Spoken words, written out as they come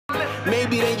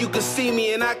Maybe then you can see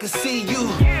me and I can see you.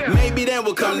 Maybe then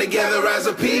we'll come together as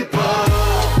a people.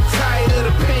 Tired of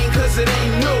the pain cause it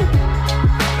ain't new.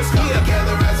 Let's come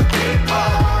together as a people.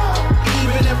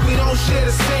 Even if we don't share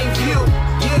the same view.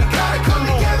 Yeah, gotta come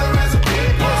together as a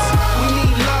people. We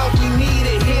need love, we need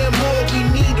to hear more.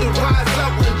 We need to rise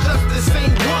up when justice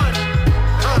ain't won.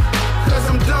 Cause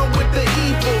I'm done with the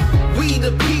evil. We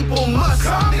the people must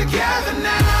come together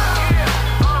now.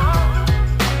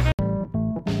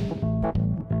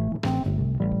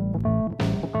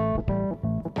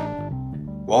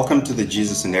 Welcome to the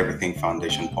Jesus in Everything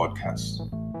Foundation podcast.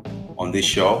 On this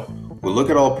show, we look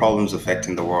at all problems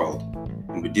affecting the world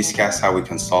and we discuss how we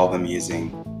can solve them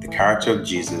using the character of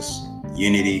Jesus,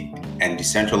 unity, and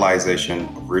decentralization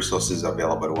of resources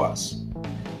available to us.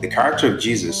 The character of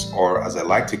Jesus, or as I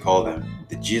like to call them,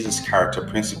 the Jesus character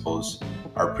principles,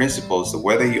 are principles that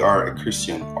whether you are a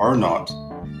Christian or not,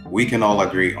 we can all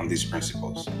agree on these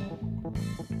principles.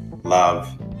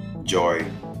 Love, joy,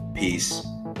 peace,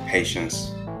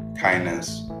 patience,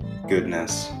 kindness,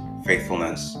 goodness,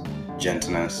 faithfulness,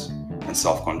 gentleness, and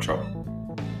self-control.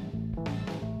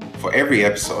 For every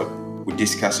episode, we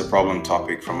discuss a problem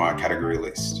topic from our category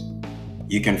list.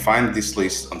 You can find this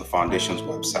list on the Foundation's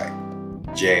website,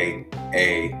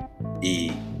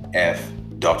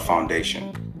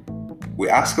 jaef.foundation. We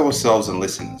ask ourselves and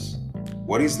listeners,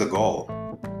 what is the goal?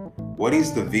 What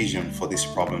is the vision for this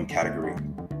problem category?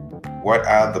 What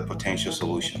are the potential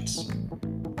solutions?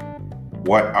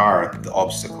 What are the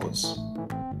obstacles?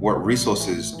 What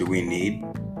resources do we need?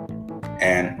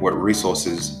 And what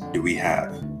resources do we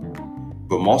have?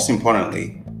 But most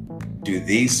importantly, do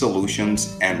these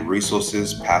solutions and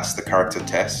resources pass the character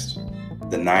test,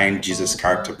 the 9 Jesus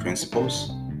character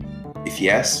principles? If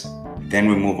yes, then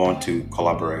we move on to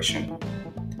collaboration.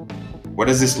 What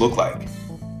does this look like?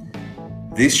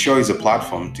 This show is a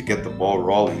platform to get the ball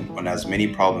rolling on as many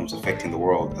problems affecting the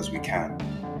world as we can.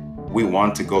 We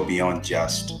want to go beyond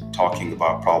just talking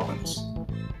about problems.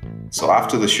 So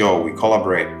after the show, we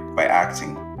collaborate by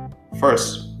acting.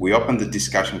 First, we open the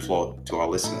discussion floor to our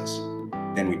listeners.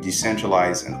 Then we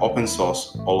decentralize and open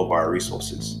source all of our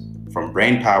resources, from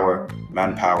brain power,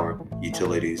 manpower,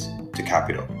 utilities, to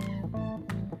capital.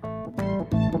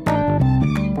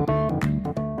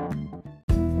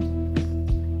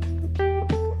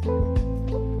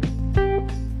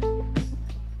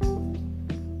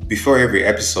 Before every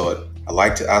episode, I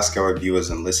like to ask our viewers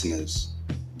and listeners,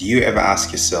 do you ever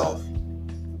ask yourself,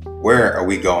 where are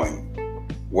we going?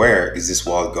 Where is this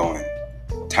world going?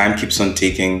 Time keeps on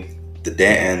ticking, the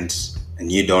day ends, a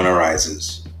new dawn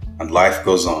arises, and life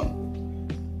goes on.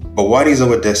 But what is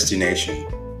our destination?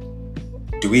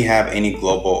 Do we have any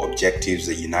global objectives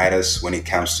that unite us when it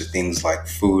comes to things like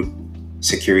food,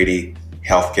 security,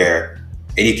 healthcare,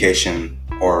 education,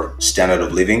 or standard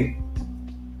of living?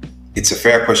 It's a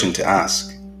fair question to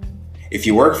ask. If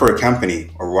you work for a company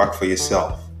or work for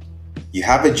yourself, you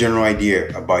have a general idea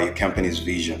about your company's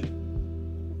vision,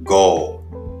 goal.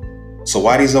 So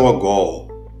what is our goal,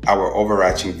 our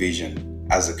overarching vision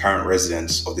as the current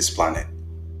residents of this planet?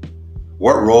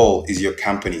 What role is your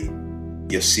company,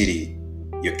 your city,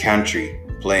 your country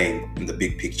playing in the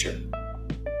big picture?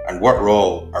 And what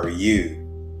role are you,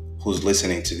 who's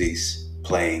listening to this,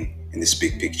 playing in this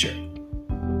big picture?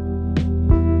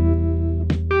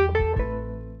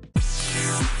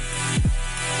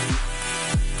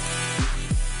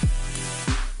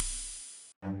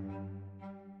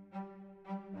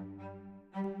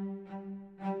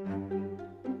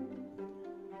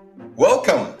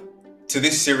 Welcome to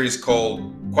this series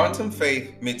called Quantum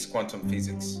Faith Meets Quantum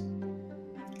Physics.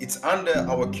 It's under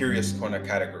our Curious Corner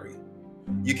category.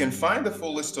 You can find the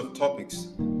full list of topics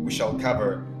we shall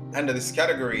cover under this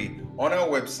category on our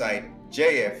website,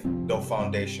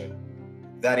 jaef.foundation.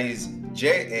 That is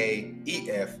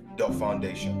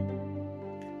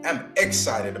jaef.foundation. I'm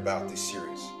excited about this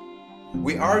series.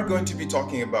 We are going to be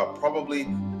talking about probably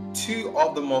 2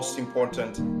 of the most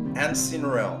important unseen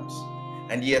realms,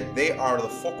 and yet they are the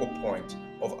focal point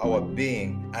of our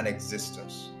being and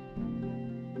existence.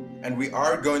 And we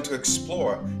are going to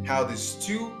explore how these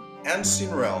 2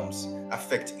 unseen realms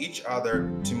affect each other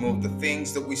to move the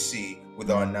things that we see with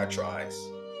our natural eyes.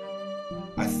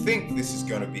 I think this is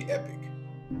going to be epic.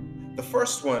 The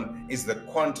first one is the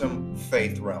quantum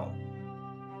faith realm,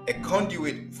 a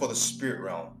conduit for the spirit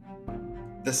realm.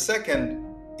 The second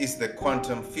is the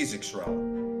quantum physics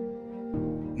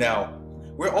realm. Now,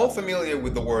 we're all familiar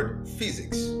with the word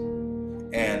physics,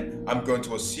 and I'm going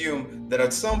to assume that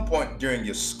at some point during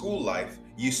your school life,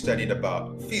 you studied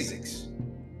about physics.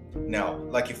 Now,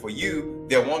 lucky for you,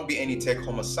 there won't be any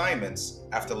take-home assignments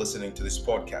after listening to this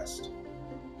podcast.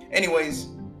 Anyways,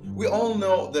 we all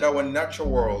know that our natural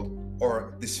world,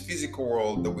 or this physical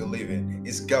world that we live in,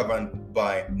 is governed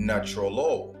by natural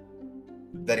law.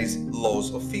 That is,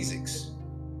 laws of physics,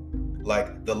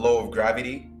 like the law of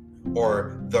gravity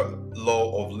or the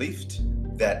law of lift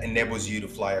that enables you to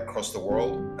fly across the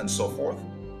world and so forth.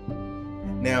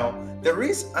 Now, there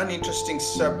is an interesting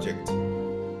subject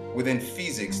within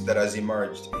physics that has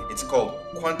emerged. It's called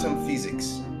quantum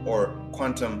physics or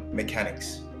quantum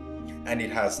mechanics, and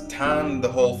it has turned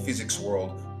the whole physics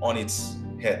world on its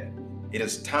head. It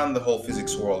has turned the whole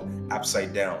physics world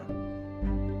upside down.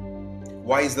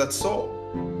 Why is that so?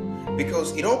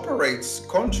 Because it operates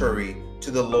contrary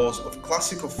to the laws of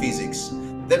classical physics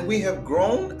that we have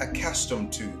grown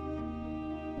accustomed to.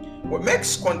 What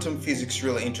makes quantum physics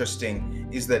really interesting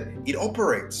is that it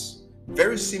operates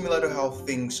very similar to how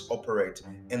things operate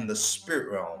in the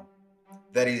spirit realm,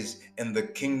 that is, in the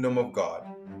kingdom of God.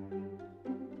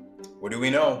 What do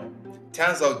we know?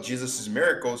 Turns out Jesus'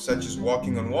 miracles, such as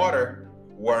walking on water,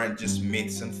 weren't just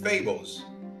myths and fables.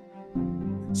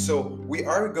 So we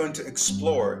are going to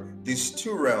explore these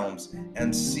two realms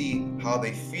and see how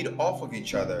they feed off of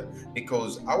each other,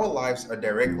 because our lives are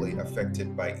directly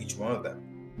affected by each one of them.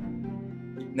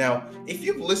 Now, if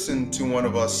you've listened to one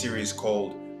of our series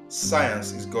called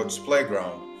Science is God's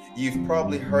Playground, you've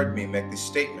probably heard me make this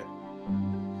statement.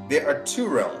 There are two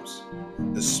realms,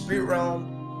 the spirit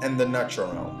realm and the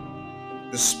natural realm.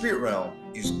 The spirit realm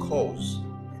is cause,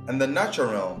 and the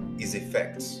natural realm is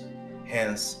effects,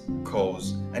 hence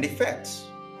cause and effects.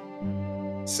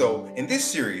 So in this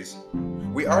series,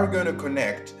 we are going to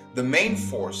connect the main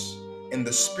force in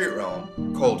the spirit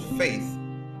realm called faith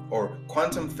or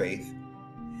quantum faith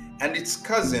and its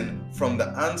cousin from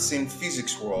the unseen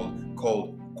physics world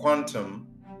called quantum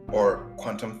or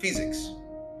quantum physics.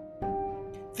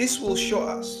 This will show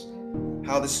us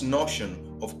how this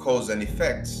notion of cause and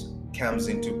effects comes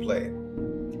into play,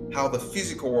 how the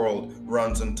physical world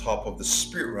runs on top of the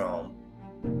spirit realm,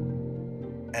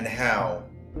 and how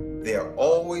they are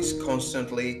always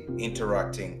constantly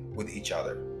interacting with each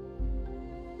other.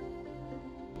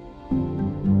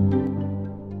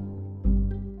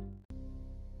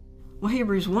 Well,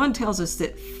 Hebrews 1 tells us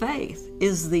that faith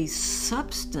is the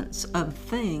substance of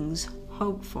things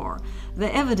hoped for,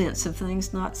 the evidence of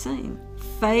things not seen.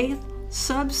 Faith,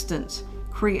 substance,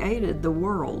 created the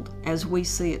world as we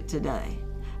see it today.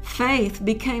 Faith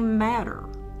became matter.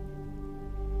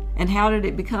 And how did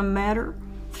it become matter?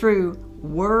 Through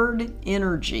word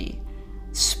energy.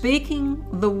 Speaking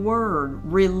the word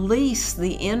released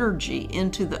the energy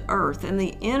into the earth, and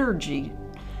the energy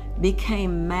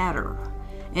became matter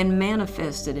and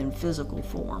manifested in physical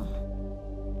form.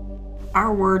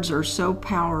 Our words are so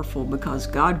powerful because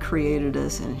God created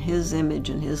us in His image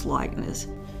and His likeness.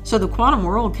 So the quantum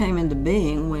world came into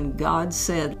being when God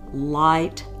said,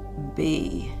 "Light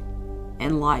be,"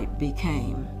 and light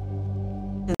became.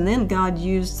 And then God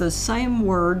used those same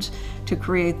words to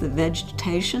create the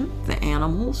vegetation, the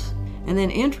animals. And then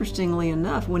interestingly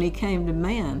enough, when He came to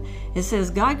man, it says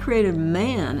God created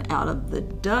man out of the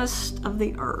dust of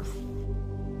the earth.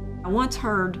 I once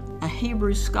heard a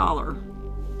Hebrew scholar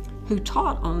who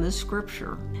taught on this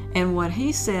scripture, and what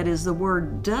he said is the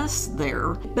word dust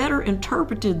there better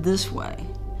interpreted this way.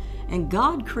 And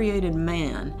God created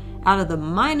man out of the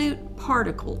minute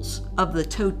particles of the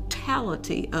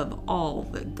totality of all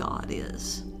that God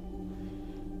is.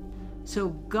 So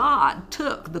God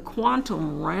took the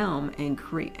quantum realm and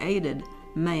created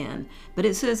man, but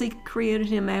it says He created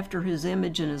him after His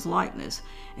image and His likeness,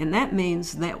 and that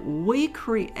means that we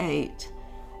create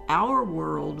our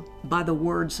world by the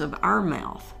words of our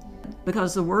mouth,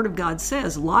 because the Word of God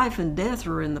says life and death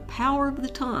are in the power of the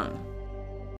tongue.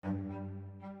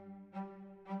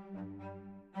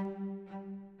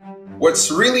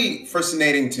 What's really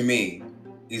fascinating to me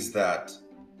is that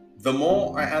the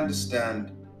more I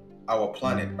understand our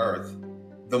planet Earth,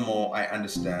 the more I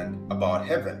understand about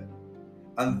heaven.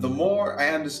 And the more I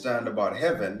understand about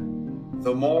heaven,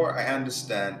 the more I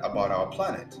understand about our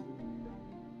planet.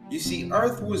 You see,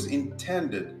 Earth was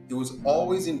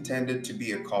always intended to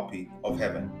be a copy of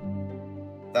heaven.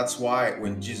 That's why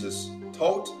when Jesus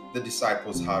taught the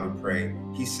disciples how to pray,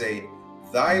 He said,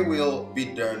 "Thy will be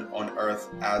done on earth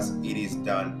as it is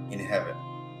done in heaven."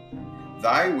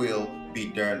 Thy will be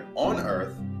done on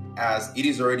earth as it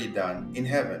is already done in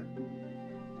heaven.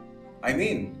 I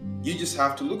mean, you just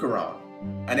have to look around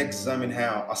and examine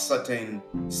how a certain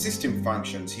system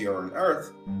functions here on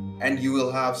earth, and you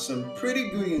will have some pretty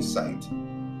good insight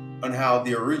on how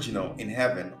the original in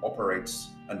heaven operates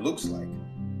and looks like.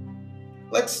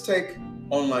 Let's take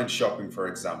online shopping, for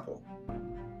example.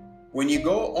 When you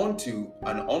go onto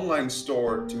an online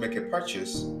store to make a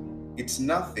purchase, it's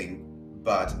nothing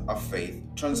but a faith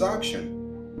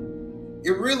transaction.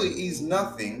 It really is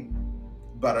nothing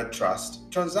but a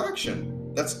trust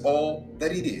transaction. That's all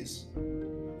that it is.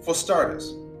 For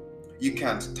starters, you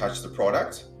can't touch the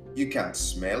product, you can't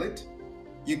smell it,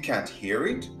 you can't hear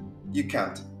it, you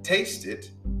can't taste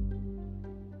it,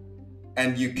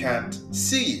 and you can't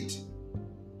see it.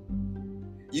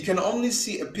 You can only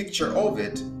see a picture of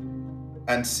it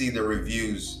and see the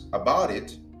reviews about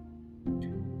it.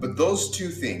 But those two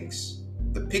things,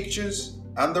 the pictures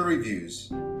and the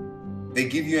reviews, they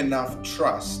give you enough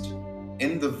trust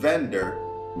in the vendor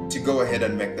to go ahead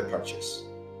and make the purchase.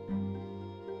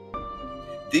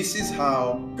 This is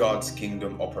how God's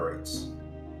kingdom operates.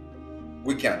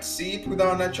 We can't see it with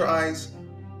our natural eyes,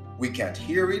 we can't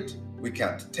hear it, we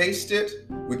can't taste it,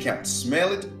 we can't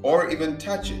smell it or even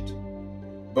touch it.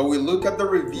 But we look at the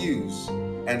reviews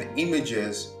and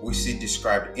images we see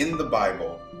described in the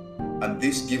Bible, and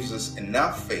this gives us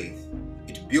enough faith.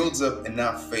 It builds up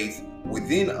enough faith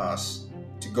within us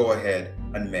to go ahead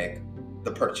and make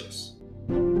the purchase.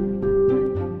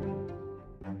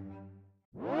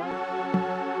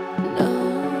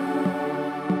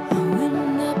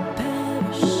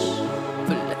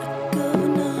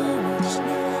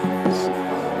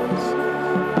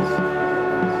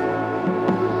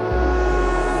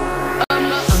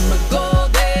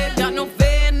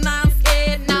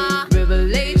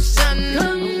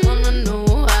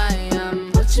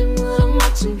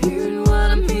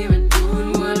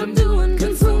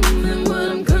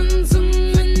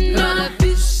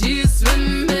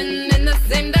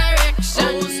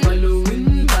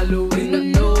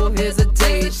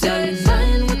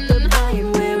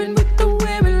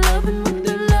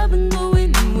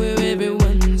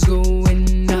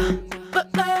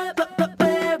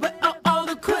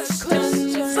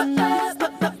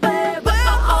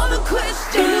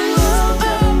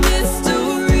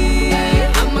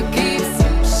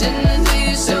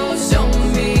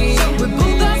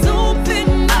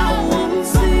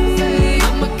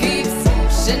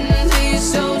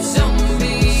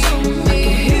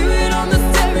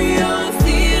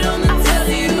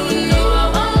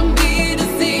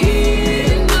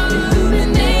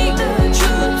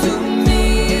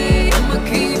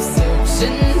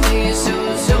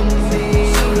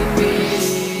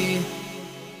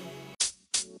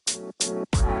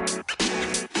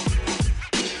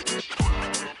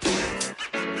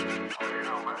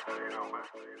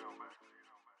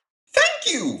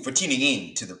 Thank you for tuning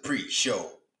in to the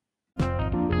pre-show.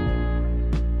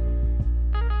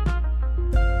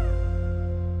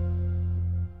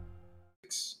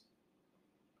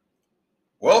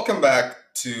 Welcome back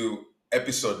to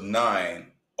episode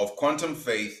 9 of Quantum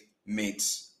Faith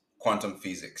Meets Quantum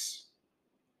Physics.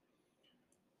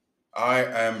 I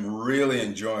am really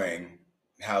enjoying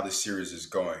how this series is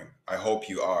going. I hope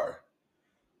you are.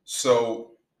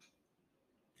 So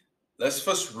let's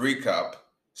first recap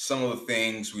some of the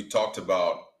things we talked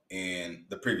about in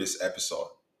the previous episode,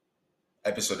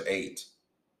 episode 8.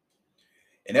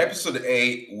 In episode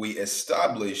 8, we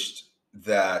established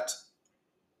that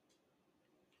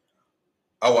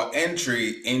our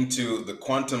entry into the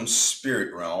quantum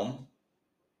spirit realm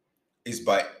is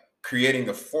by creating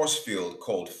a force field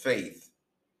called faith,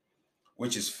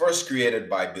 which is first created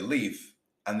by belief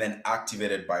and then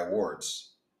activated by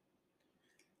words.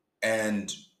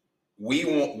 And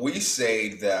we say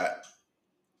that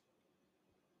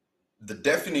the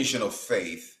definition of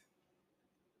faith,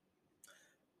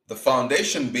 the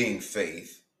foundation being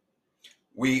faith,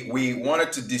 we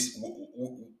wanted to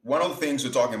one of the things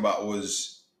we're talking about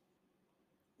was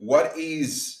what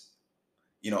is,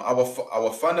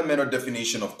 our fundamental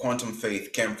definition of quantum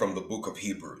faith came from the book of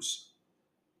Hebrews.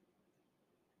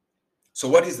 So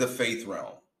what is the faith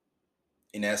realm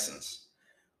in essence?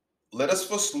 Let us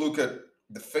first look at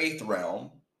the faith realm,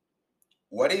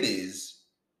 what it is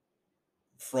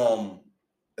from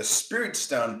a spirit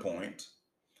standpoint,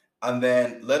 and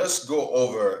then let us go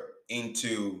over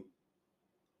into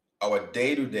our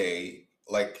day-to-day,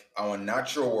 like our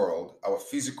natural world, our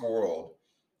physical world,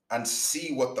 and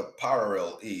see what the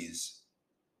parallel is.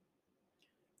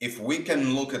 If we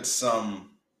can look at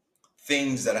some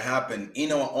things that happen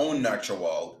in our own natural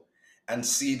world and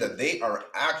see that they are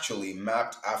actually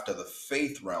mapped after the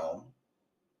faith realm,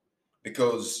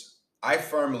 because I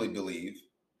firmly believe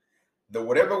that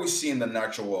whatever we see in the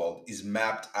natural world is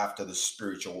mapped after the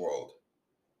spiritual world.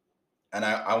 And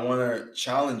I want to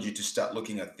challenge you to start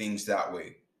looking at things that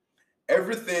way.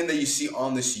 Everything that you see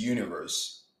on this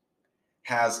universe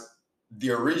has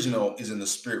the original is in the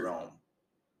spirit realm.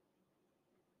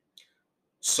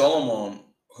 Solomon,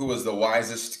 who was the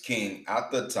wisest king at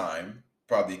the time,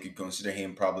 probably you could consider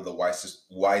him probably the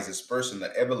wisest person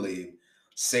that ever lived,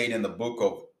 said in the book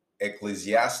of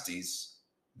Ecclesiastes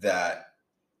that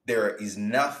there is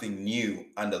nothing new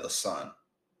under the sun.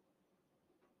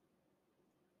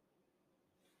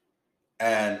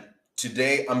 And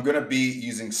today I'm going to be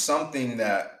using something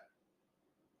that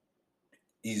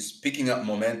is picking up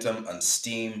momentum and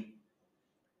steam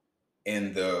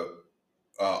in the,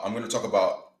 I'm going to talk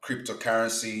about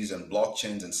cryptocurrencies and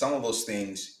blockchains and some of those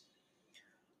things,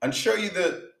 and show you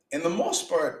that in the most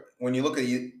part, when you look at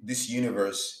this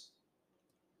universe,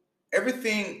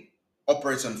 everything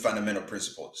operates on fundamental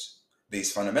principles.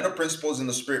 There's fundamental principles in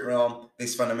the spirit realm,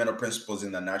 there's fundamental principles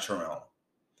in the natural realm.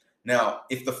 Now,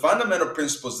 if the fundamental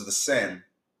principles are the same,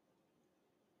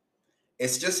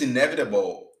 it's just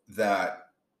inevitable that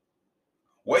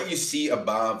what you see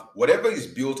above, whatever is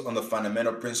built on the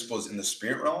fundamental principles in the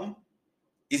spirit realm,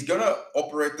 is going to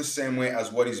operate the same way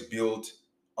as what is built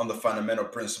on the fundamental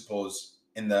principles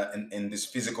in this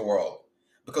physical world,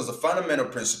 because the fundamental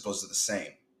principles are the same.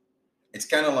 It's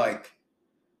kind of like,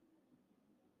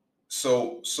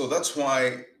 so that's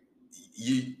why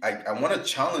I want to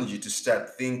challenge you to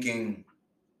start thinking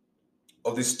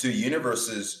of these two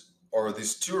universes, or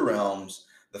these two realms,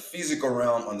 the physical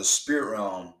realm and the spirit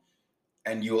realm,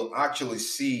 and you'll actually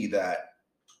see that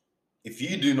if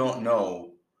you do not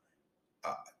know,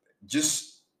 just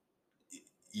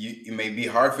it may be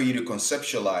hard for you to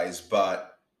conceptualize,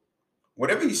 but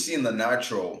whatever you see in the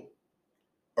natural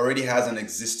already has an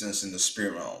existence in the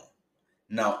spirit realm.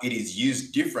 Now, it is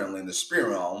used differently in the spirit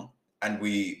realm, and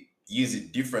we use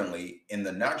it differently in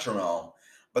the natural realm,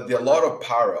 but there are a lot of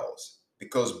parallels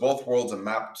because both worlds are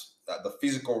mapped. The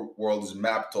physical world is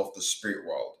mapped off the spirit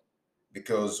world,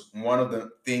 because one of the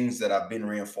things that I've been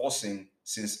reinforcing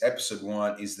since episode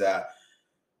 1 is that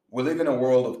we live in a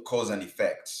world of cause and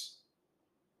effects.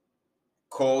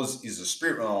 Cause is the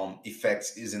spirit realm,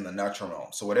 effects is in the natural realm.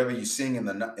 So whatever you're seeing in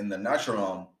the natural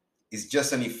realm is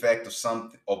just an effect of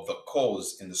something of the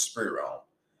cause in the spirit realm.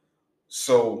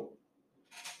 So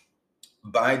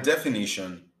by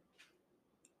definition,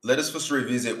 let us first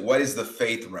revisit what is the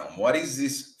faith realm. What is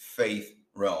this faith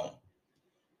realm?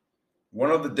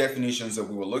 One of the definitions that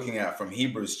we were looking at from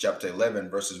Hebrews chapter 11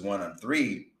 verses 1 and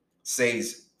 3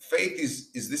 says faith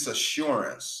is this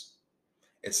assurance.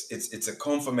 It's a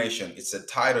confirmation, it's a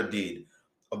title deed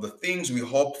of the things we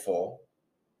hope for,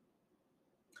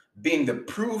 being the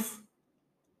proof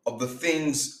of the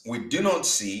things we do not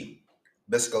see,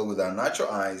 basically with our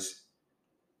natural eyes,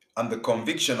 and the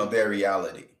conviction of their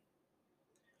reality.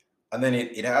 And then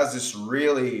it has this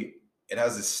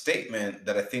statement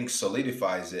that I think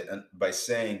solidifies it, and by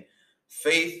saying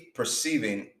faith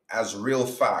perceiving as real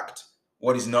fact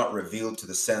what is not revealed to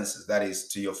the senses, that is,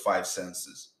 to your 5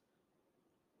 senses.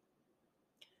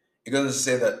 It goes on to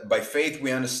say that by faith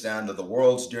we understand that the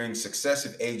worlds during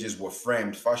successive ages were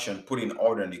framed, fashioned, put in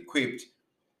order, and equipped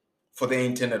for their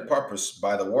intended purpose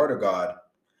by the word of God,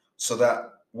 so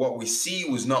that what we see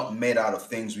was not made out of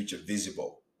things which are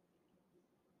visible.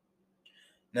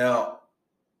 Now,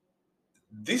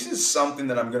 this is something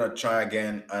that I'm going to try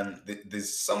again, and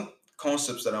there's some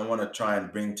concepts that I want to try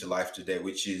and bring to life today,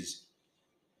 which is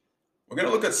we're going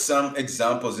to look at some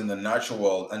examples in the natural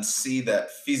world and see that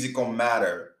physical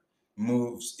matter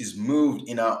is moved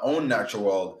in our own natural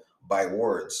world by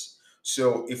words.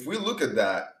 So if we look at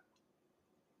that,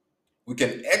 we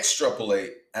can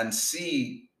extrapolate and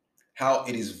see how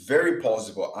it is very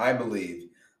possible, I believe,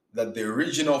 that the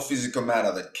original physical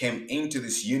matter that came into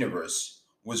this universe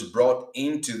was brought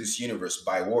into this universe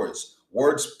by words.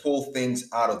 Words pull things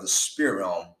out of the spirit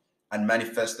realm and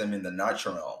manifest them in the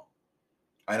natural realm.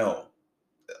 I know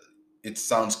it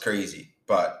sounds crazy,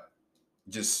 but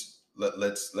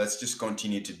let's just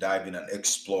continue to dive in and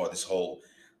explore this whole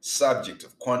subject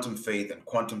of quantum faith and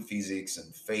quantum physics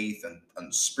and faith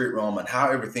and spirit realm and how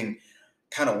everything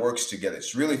kind of works together.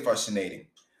 It's really fascinating.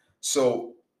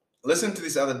 So listen to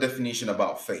this other definition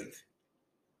about faith.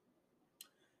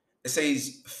 It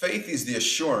says faith is the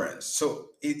assurance. So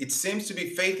it seems to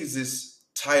be faith is this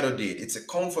title deed. It's a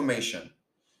confirmation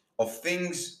of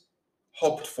things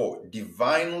hoped for,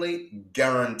 divinely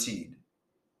guaranteed,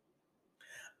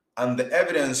 and the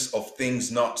evidence of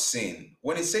things not seen.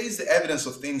 When it says the evidence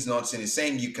of things not seen, it's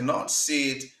saying you cannot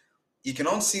see it. You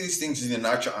cannot see these things with your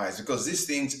natural eyes because these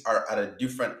things are at a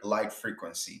different light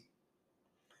frequency.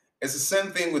 It's the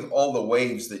same thing with all the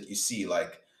waves that you see,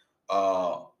 like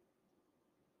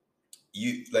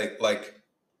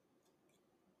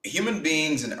human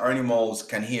beings and animals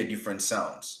can hear different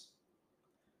sounds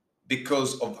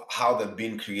because of how they've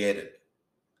been created.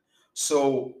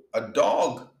 So a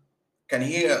dog can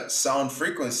hear sound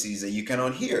frequencies that you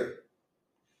cannot hear.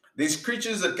 There's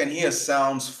creatures that can hear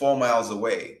sounds 4 miles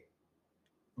away,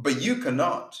 but you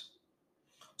cannot.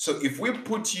 So if we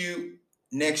put you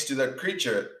next to that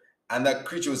creature and that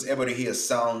creature was able to hear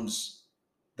sounds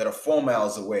that are 4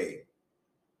 miles away,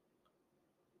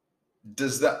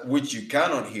 does that, which you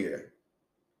cannot hear,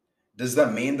 does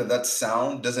that mean that that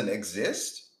sound doesn't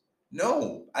exist?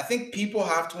 No. I think people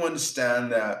have to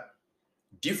understand that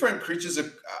different creatures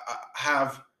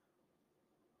have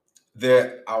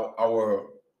their our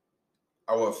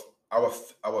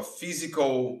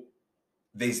physical,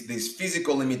 these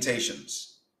physical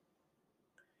limitations.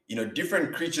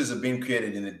 Different creatures are being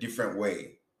created in a different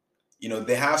way.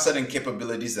 They have certain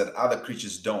capabilities that other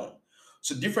creatures don't.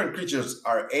 So different creatures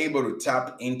are able to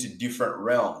tap into different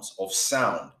realms of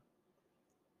sound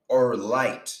or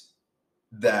light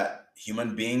that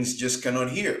human beings just cannot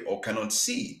hear or cannot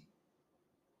see.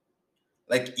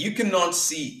 Like, you cannot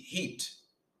see heat,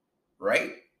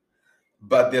 right?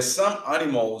 But there's some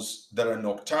animals that are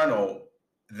nocturnal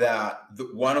that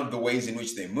one of the ways in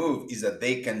which they move is that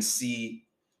they can see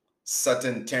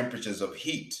certain temperatures of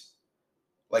heat.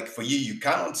 Like, for you, you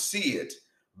cannot see it,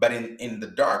 but in the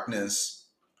darkness,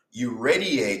 you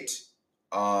radiate,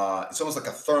 it's almost like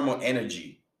a thermal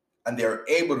energy, and they're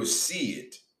able to see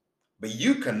it, but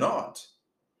you cannot.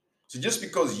 So just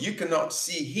because you cannot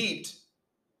see heat,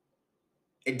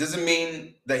 it doesn't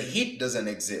mean that heat doesn't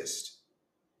exist.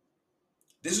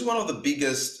 This is one of the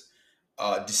biggest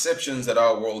deceptions that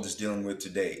our world is dealing with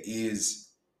today. Is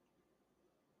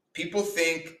people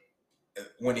think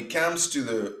when it comes to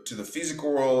the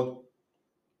physical world,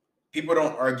 people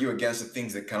don't argue against the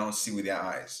things they cannot see with their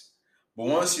eyes. But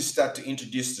once you start to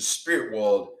introduce the spirit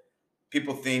world,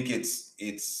 people think it's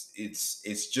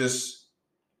just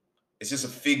a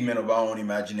figment of our own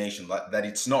imagination, that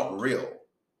it's not real.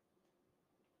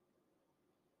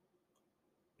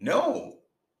 No.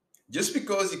 Just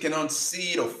because you cannot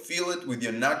see it or feel it with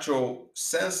your natural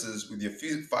senses, with your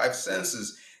 5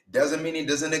 senses, doesn't mean it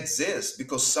doesn't exist,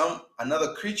 because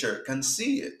another creature can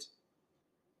see it.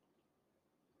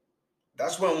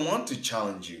 That's why I want to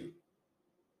challenge you.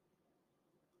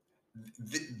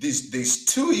 These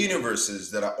two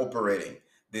universes that are operating.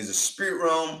 There's a spirit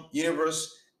realm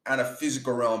universe and a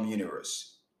physical realm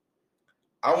universe.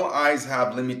 Our eyes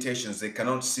have limitations. They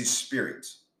cannot see spirit.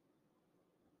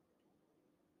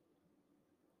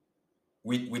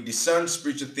 We discern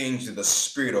spiritual things with the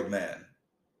spirit of man,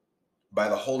 by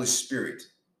the Holy Spirit.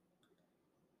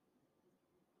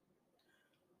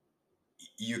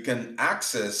 You can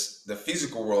access the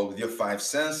physical world with your 5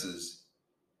 senses,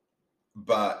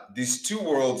 but these two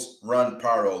worlds run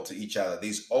parallel to each other.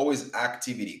 There's always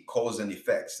activity, cause and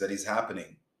effects that is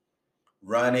happening,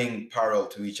 running parallel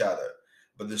to each other.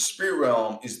 But the spirit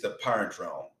realm is the parent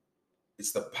realm.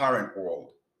 It's the parent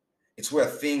world. It's where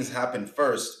things happen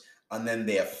first, and then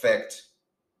they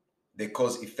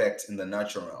cause effects in the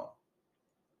natural realm.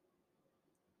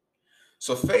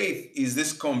 So faith is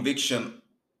this conviction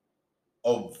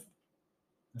of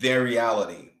their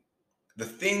reality. The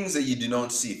things that you do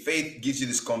not see, faith gives you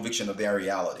this conviction of their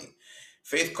reality.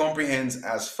 Faith comprehends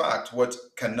as fact what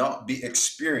cannot be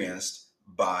experienced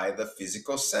by the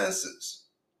physical senses.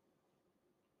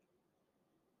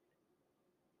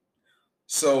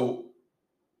 So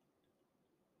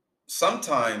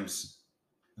sometimes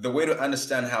the way to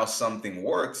understand how something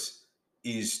works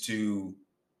is to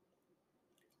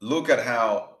look at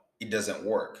how it doesn't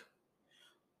work.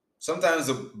 Sometimes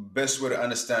the best way to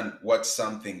understand what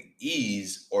something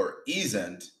is or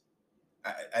isn't,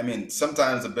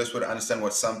 sometimes the best way to understand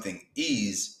what something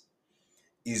is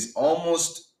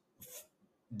almost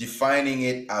defining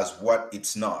it as what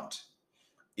it's not.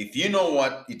 If you know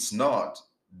what it's not,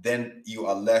 then you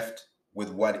are left with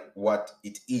what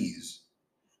it is.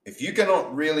 If you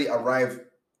cannot really arrive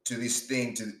to this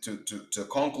thing, to a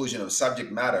conclusion of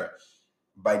subject matter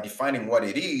by defining what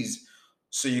it is,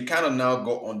 so you kind of now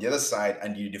go on the other side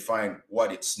and you define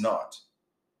what it's not.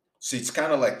 So it's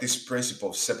kind of like this principle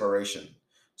of separation.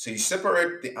 So you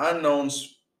separate the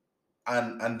unknowns,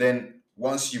 and then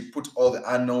once you put all the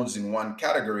unknowns in one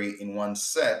category, in one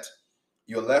set,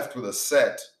 you're left with a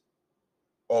set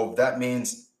of, that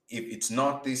means if it's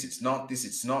not this, it's not this,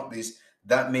 it's not this,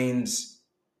 that means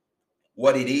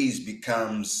what it is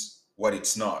becomes what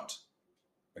it's not.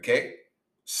 Okay?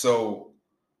 So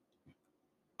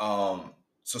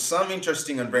some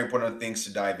interesting and very important things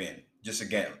to dive in. Just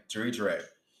again, to reiterate.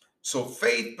 So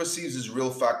faith perceives as real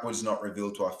fact what is not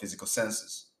revealed to our physical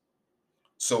senses.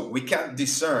 So we can't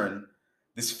discern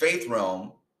this faith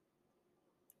realm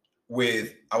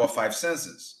with our 5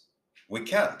 senses. We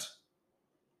can't.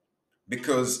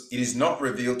 Because it is not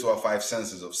revealed to our 5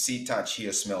 senses of see, touch,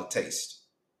 hear, smell, taste.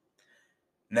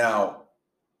 Now,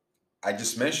 I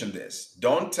just mentioned this.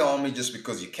 Don't tell me just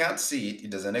because you can't see it,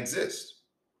 it doesn't exist.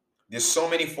 There's so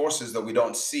many forces that we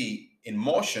don't see in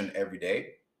motion every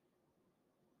day,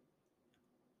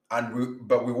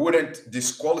 but we wouldn't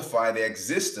disqualify their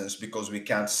existence because we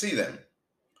can't see them.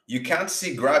 You can't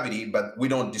see gravity, but we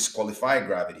don't disqualify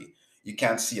gravity. You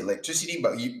can't see electricity,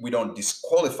 but we don't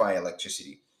disqualify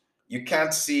electricity. You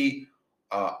can't see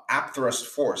upthrust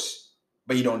force,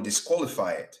 but you don't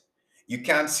disqualify it. You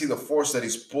can't see the force that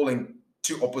is pulling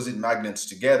two opposite magnets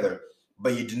together,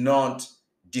 but you do not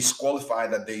disqualify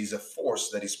that there is a force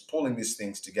that is pulling these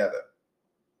things together.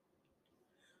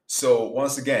 So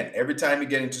once again, every time you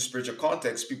get into spiritual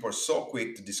context, people are so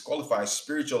quick to disqualify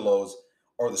spiritual laws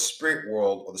or the spirit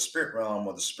world or the spirit realm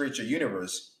or the spiritual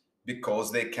universe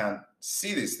because they can't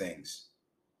see these things,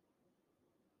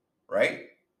 right?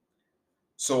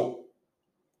 So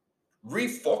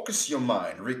refocus your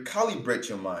mind, recalibrate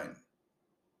your mind.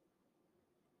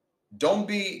 Don't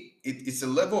be, it's a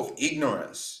level of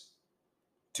ignorance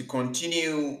to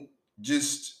continue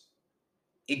just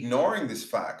ignoring this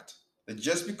fact that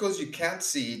just because you can't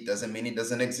see it doesn't mean it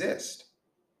doesn't exist.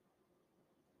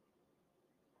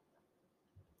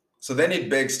 So then it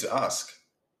begs to ask,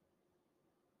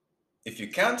 if you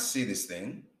can't see this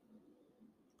thing,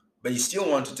 but you still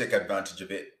want to take advantage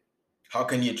of it, how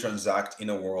can you transact in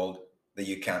a world that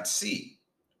you can't see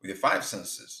with your five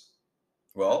senses?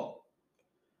 Well,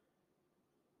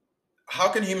 how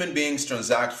can human beings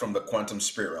transact from the quantum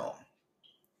spirit realm?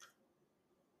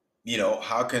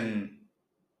 How can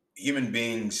human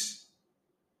beings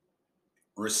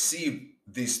receive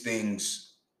these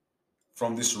things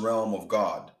from this realm of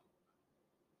God?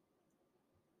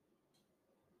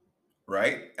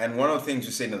 Right? And one of the things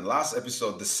we said in the last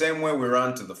episode, the same way we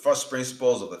run to the first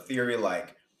principles of a theory,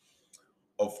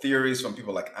 of theories from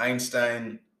people like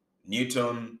Einstein,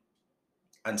 Newton,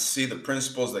 and see the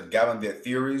principles that govern their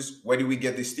theories. Where do we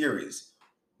get these theories?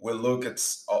 We look at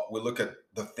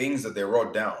the things that they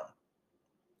wrote down.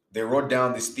 They wrote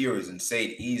down these theories and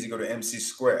said E is equal to mc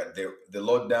squared. They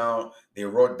wrote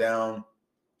down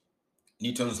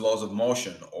Newton's laws of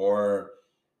motion, or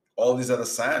all these other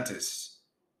scientists.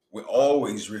 We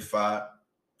always refer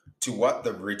to what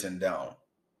they've written down.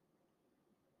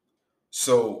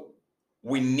 So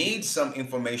we need some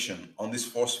information on this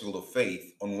force field of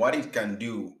faith, on what it can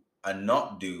do and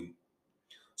not do.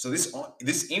 So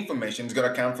this information is going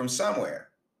to come from somewhere,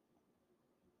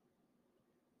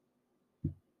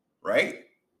 right?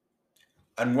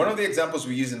 And one of the examples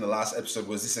we used in the last episode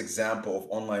was this example of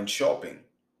online shopping.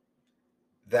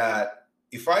 That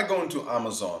if I go into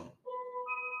Amazon,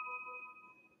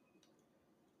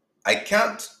 I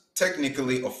can't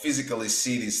technically or physically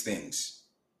see these things.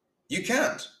 You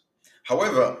can't.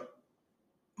 However,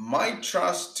 my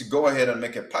trust to go ahead and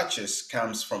make a purchase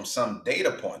comes from some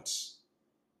data points.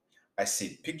 I see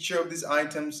a picture of these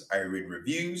items, I read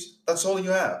reviews, that's all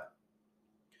you have.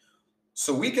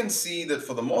 So we can see that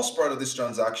for the most part of this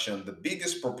transaction, the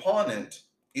biggest proponent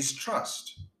is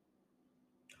trust.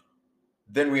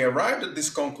 Then we arrived at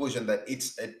this conclusion that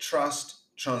it's a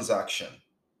trust transaction.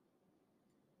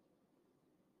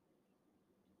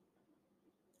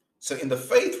 So in the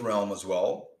faith realm as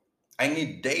well, I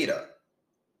need data.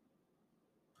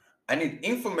 I need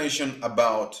information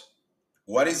about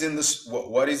what is in this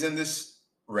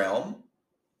realm,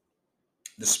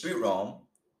 the spirit realm,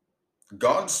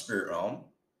 God's spirit realm,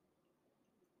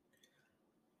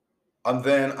 and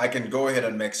then I can go ahead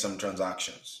and make some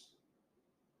transactions.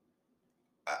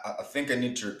 I think I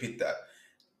need to repeat that.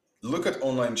 Look at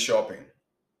online shopping.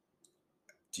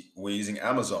 We're using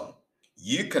Amazon.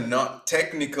 You cannot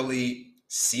technically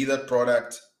see that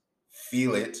product,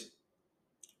 feel it,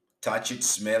 touch it,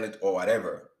 smell it, or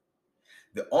whatever.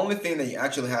 The only thing that you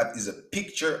actually have is a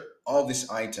picture of this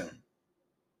item.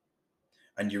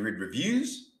 And you read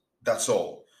reviews, that's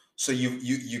all. So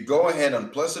you go ahead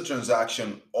and place a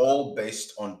transaction all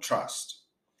based on trust.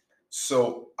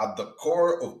 So at the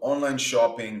core of online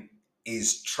shopping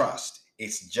is trust.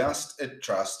 It's just a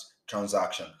trust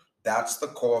transaction. That's the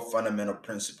core fundamental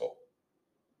principle.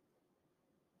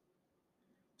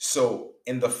 So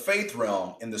in the faith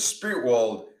realm, in the spirit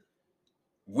world,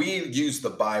 we use the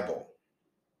Bible,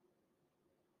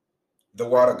 the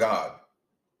Word of God.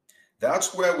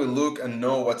 That's where we look and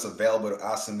know what's available to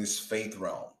us in this faith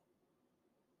realm.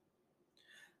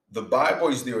 The Bible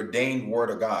is the ordained Word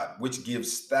of God, which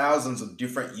gives thousands of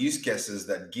different use cases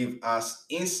that give us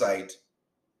insight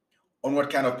on what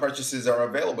kind of purchases are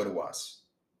available to us,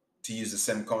 to use the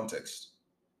same context.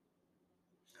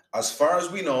 As far as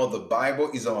we know, the Bible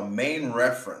is our main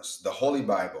reference. The Holy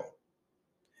Bible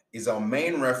is our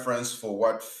main reference for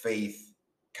what faith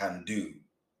can do.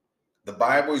 The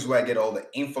Bible is where I get all the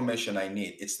information I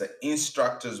need. It's the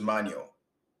instructor's manual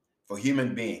for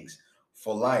human beings,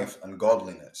 for life and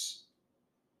godliness.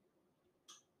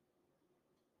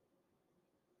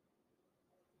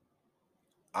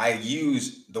 I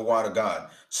use the Word of God.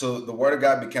 So the Word of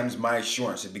God becomes my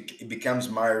assurance. It becomes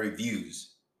my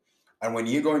reviews. And when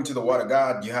you go into the Word of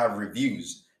God, you have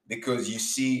reviews because you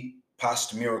see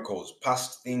past miracles,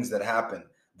 past things that happened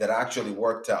that actually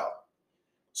worked out.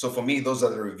 So for me, those are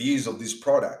the reviews of this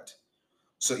product.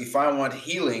 So if I want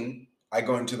healing, I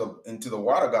go into the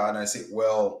Word of God and I say,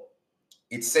 well,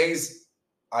 it says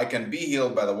I can be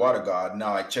healed by the Word of God.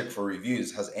 Now I check for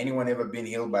reviews. Has anyone ever been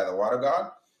healed by the Word of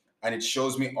God? And it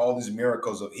shows me all these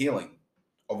miracles of healing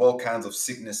of all kinds of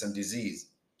sickness and disease.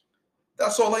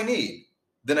 That's all I need.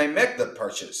 Then I make that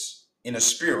purchase in a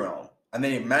spirit realm, and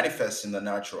then it manifests in the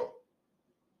natural.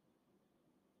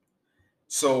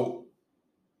 So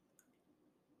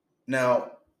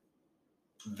now,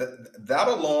 that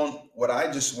alone, what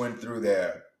I just went through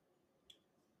there,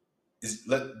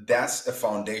 that's a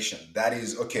foundation. That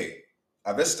is, okay,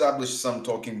 I've established some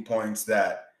talking points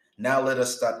that now let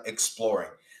us start exploring.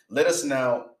 Let us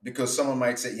now, because someone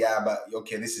might say, yeah, but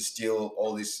okay, this is still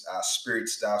all this spirit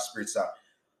stuff.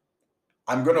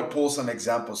 I'm going to pull some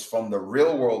examples from the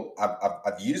real world.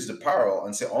 I've used the parallel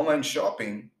and say online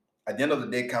shopping, at the end of the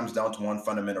day, comes down to one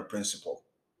fundamental principle: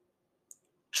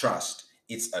 trust.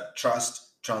 It's a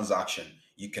trust transaction.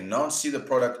 You cannot see the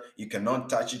product. You cannot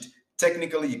touch it.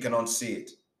 Technically, you cannot see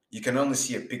it. You can only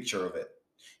see a picture of it.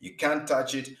 You can't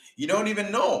touch it. You don't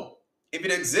even know if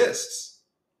it exists.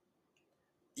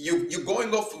 You're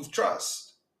going off of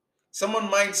trust. Someone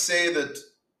might say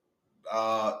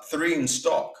that 3 in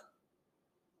stock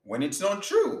when it's not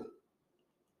true.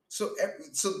 So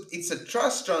it's a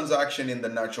trust transaction in the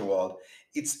natural world.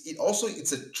 It's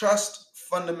a trust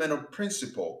fundamental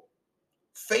principle.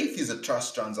 Faith is a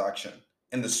trust transaction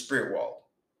in the spirit world.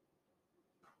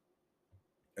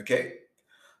 Okay,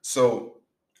 so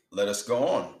let us go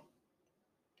on.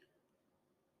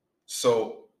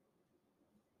 So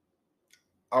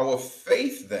our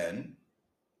faith then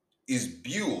is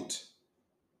built.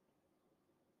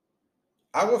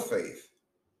 Our faith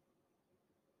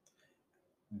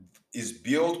is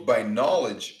built by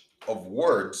knowledge of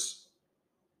words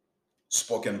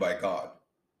spoken by God.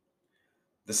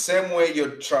 The same way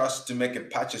your trust to make a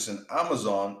purchase on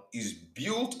Amazon is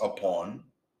built upon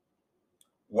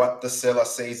what the seller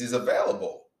says is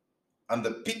available and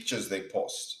the pictures they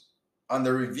post and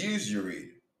the reviews you read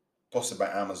posted by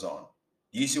Amazon.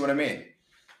 You see what I mean?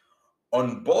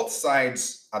 On both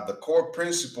sides, at the core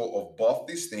principle of both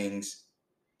these things,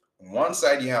 on one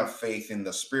side you have faith in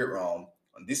the spirit realm,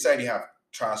 on this side you have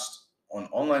trust on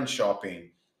online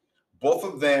shopping. Both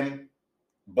of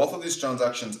these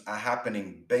transactions are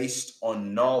happening based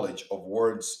on knowledge of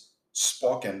words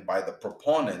spoken by the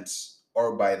proponents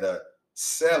or by the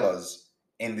sellers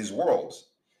in these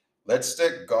worlds. Let's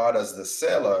take God as the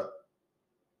seller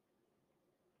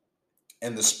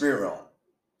in the spirit realm.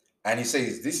 And he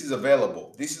says, this is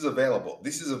available, this is available,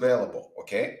 this is available,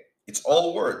 okay? It's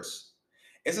all words.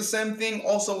 It's the same thing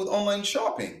also with online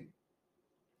shopping.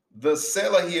 The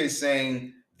seller here is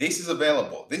saying, this is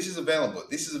available, this is available,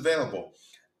 this is available.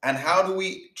 And how do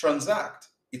we transact?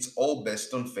 It's all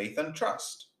based on faith and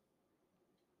trust.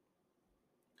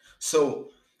 So,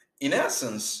 in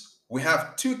essence, we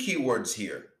have two keywords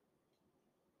here: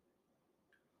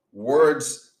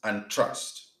 words and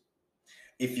trust.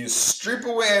 If you strip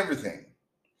away everything,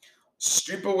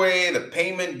 strip away the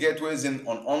payment gateways on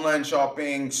online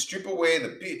shopping, strip away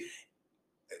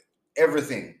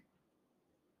everything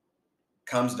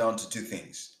comes down to two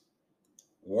things: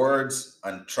 words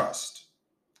and trust.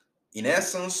 In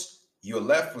essence, you're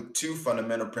left with two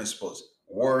fundamental principles: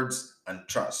 words and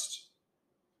trust.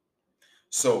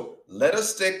 So let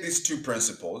us take these two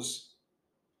principles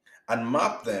and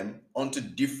map them onto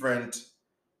different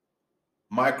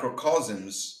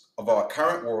microcosms of our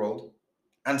current world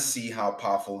and see how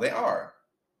powerful they are.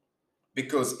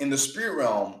 Because in the spirit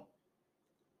realm,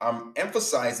 I'm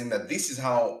emphasizing that this is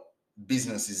how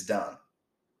business is done: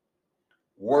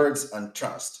 words and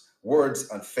trust, words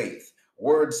and faith,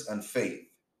 words and faith.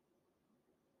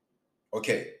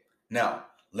 Okay, now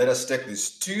let us take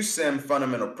these two same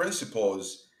fundamental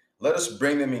principles, let us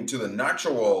bring them into the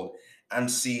natural world and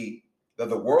see that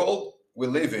the world we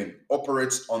live in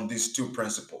operates on these two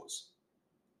principles.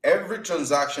 Every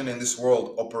transaction in this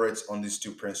world operates on these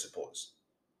two principles.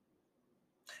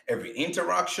 Every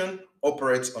interaction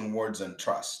operates on words and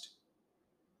trust.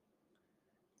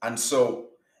 And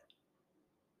so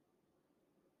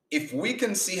if we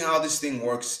can see how this thing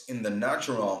works in the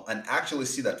natural realm and actually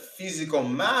see that physical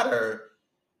matter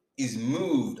is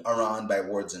moved around by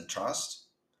words and trust,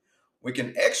 we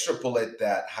can extrapolate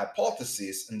that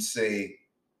hypothesis and say,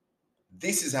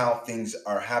 this is how things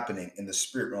are happening in the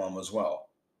spirit realm as well.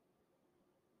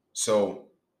 So,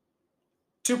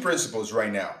 two principles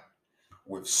right now.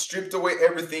 We've stripped away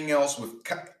everything else.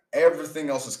 Everything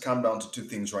else has come down to two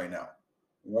things right now: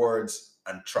 words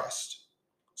and trust.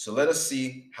 So let us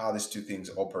see how these two things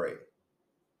operate.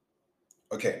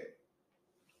 Okay.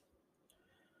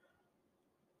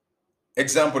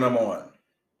 Example number one,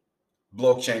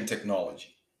 blockchain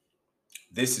technology.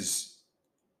 This is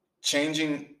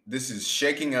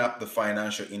shaking up the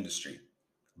financial industry.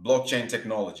 Blockchain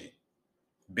technology,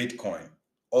 Bitcoin,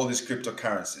 all these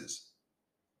cryptocurrencies,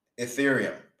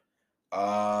 Ethereum,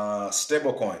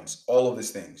 stable coins, all of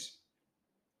these things.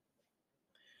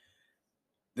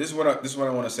 This is what I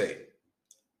want to say.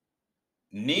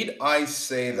 Need I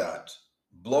say that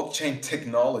blockchain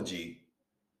technology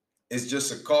is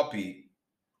just a copy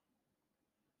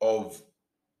of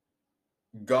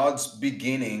God's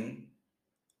beginning?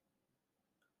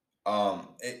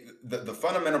 The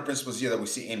fundamental principles here that we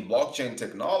see in blockchain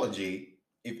technology,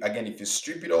 if you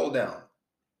strip it all down,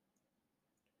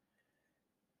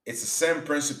 it's the same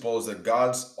principles that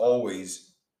God's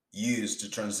always used to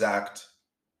transact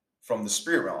from the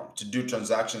spirit realm, to do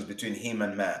transactions between him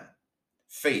and man.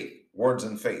 Faith, words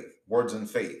and faith, words and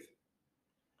faith.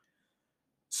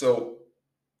 So,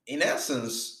 in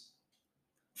essence,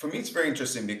 for me, it's very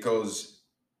interesting because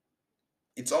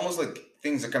it's almost like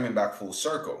things are coming back full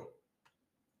circle.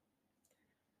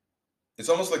 It's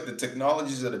almost like the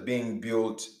technologies that are being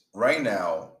built right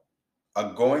now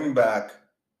are going back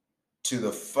to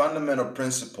the fundamental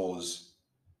principles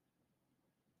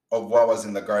of what was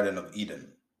in the Garden of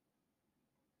Eden.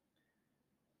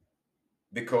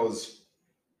 Because,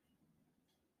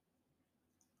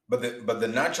 but the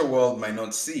natural world might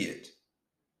not see it.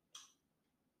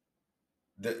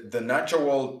 The natural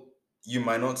world, you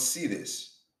might not see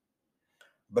this,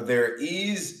 but there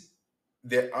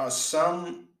are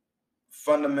some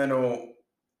fundamental,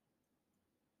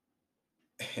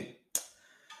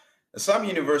 some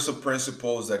universal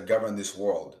principles that govern this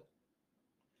world,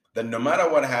 that no matter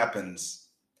what happens,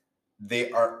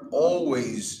 they are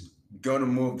always going to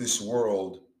move this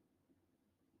world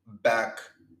back,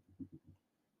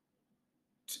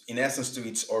 in essence, to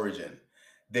its origin.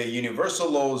 The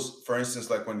universal laws, for instance,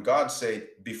 like when God said,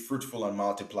 be fruitful and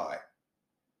multiply.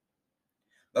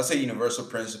 That's a universal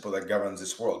principle that governs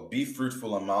this world. Be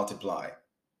fruitful and multiply.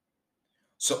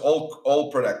 So all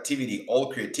productivity,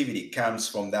 all creativity comes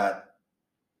from that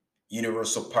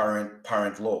universal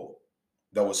parent law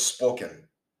that was spoken,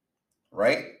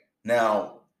 right?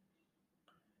 Now,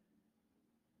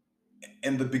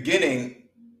 in the beginning,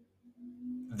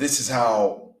 this is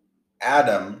how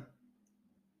Adam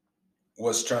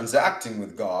was transacting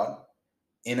with God.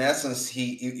 In essence,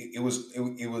 it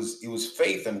was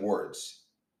faith and words,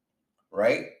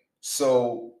 right?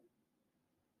 So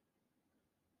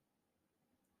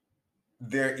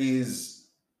there is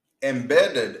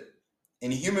embedded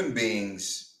in human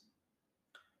beings,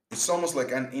 it's almost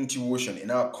like an intuition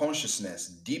in our consciousness,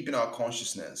 deep in our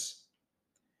consciousness.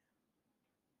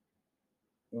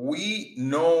 We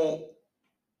know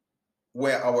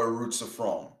where our roots are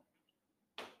from.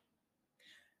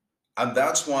 And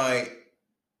that's why,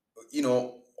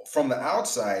 from the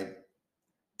outside,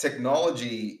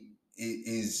 technology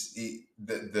is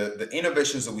the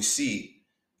innovations that we see.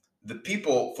 The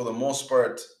people, for the most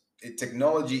part,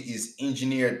 technology is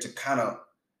engineered to kind of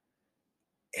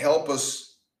help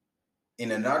us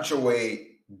in a natural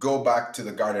way go back to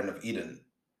the Garden of Eden,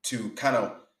 to kind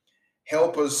of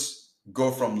help us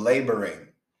go from laboring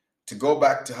to go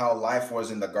back to how life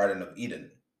was in the Garden of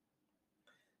Eden.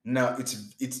 Now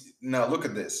now look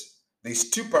at this. There's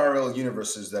two parallel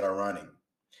universes that are running.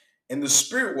 In the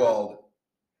spirit world,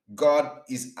 God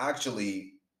is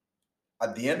actually,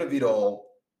 at the end of it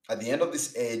all, at the end of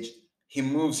this age, he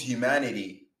moves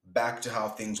humanity back to how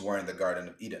things were in the Garden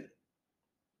of Eden.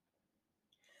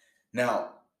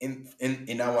 Now,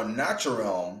 in our natural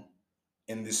realm,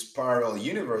 in this parallel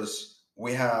universe,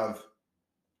 we're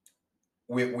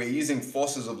using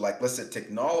forces of, like, let's say,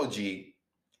 technology,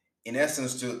 in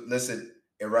essence, to, let's say,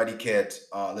 eradicate,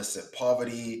 let's say,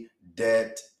 poverty,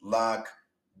 debt, lack,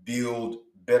 build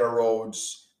better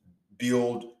roads,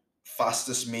 build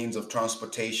fastest means of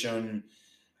transportation.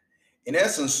 In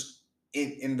essence,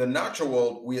 in the natural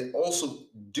world, we're also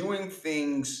doing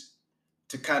things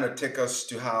to kind of take us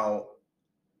to how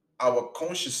our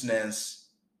consciousness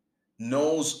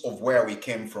knows of where we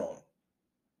came from.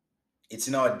 It's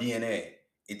in our DNA.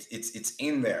 It's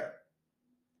in there,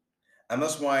 and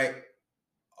that's why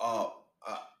uh,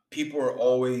 uh, people are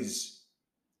always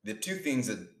the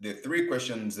three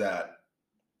questions that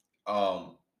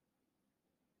um,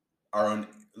 are on,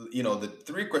 the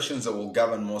three questions that will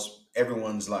govern most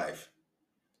everyone's life,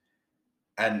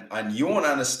 and you won't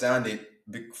understand it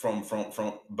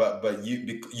but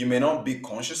you may not be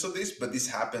conscious of this, but this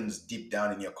happens deep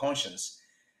down in your conscience,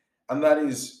 and that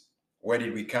is, where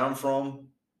did we come from,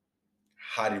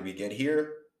 how did we get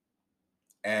here,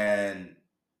 and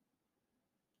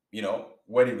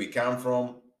where did we come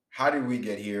from, how did we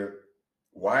get here,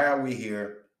 why are we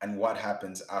here, and what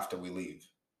happens after we leave.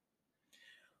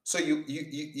 So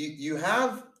you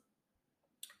have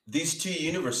these two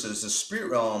universes, the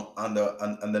spirit realm and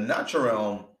the natural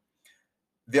realm.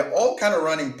 They're all kind of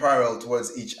running parallel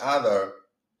towards each other,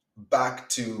 back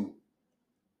to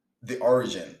the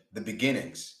origin, the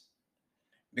beginnings.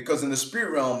 Because in the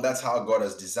spirit realm, that's how God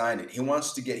has designed it. He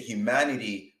wants to get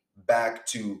humanity back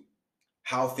to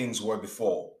how things were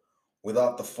before,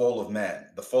 without the fall of man.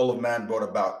 The fall of man brought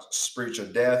about spiritual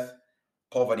death,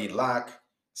 poverty, lack,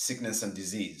 sickness, and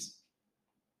disease.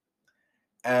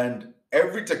 And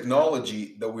every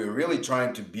technology that we're really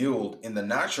trying to build in the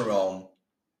natural realm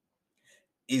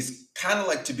is kind of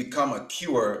like to become a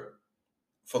cure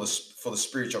for the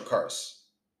spiritual curse.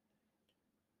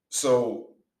 So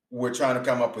we're trying to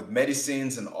come up with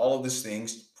medicines and all of these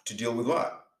things to deal with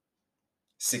what?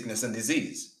 Sickness and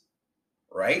disease,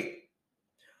 right?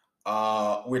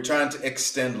 We're trying to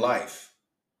extend life.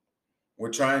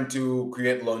 We're trying to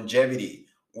create longevity.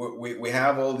 We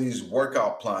have all these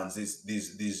workout plans,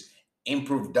 these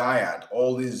improved diet,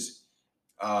 all these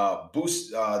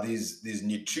boost, these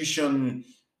nutrition,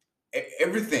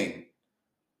 everything.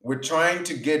 We're trying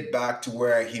to get back to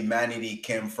where humanity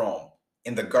came from.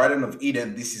 In the Garden of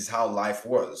Eden, this is how life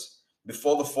was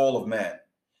before the fall of man.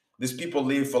 These people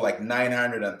lived for like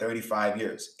 935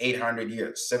 years, 800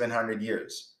 years, 700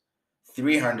 years,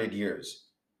 300 years.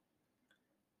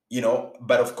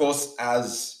 But of course,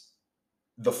 as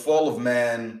the fall of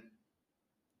man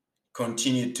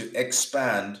continued to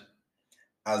expand,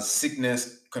 as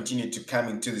sickness continued to come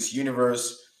into this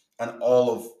universe, and all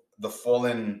of the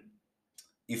fallen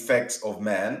effects of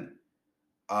man,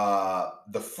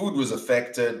 the food was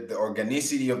affected, the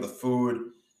organicity of the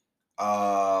food,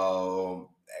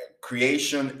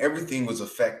 creation, everything was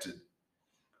affected.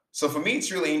 So for me,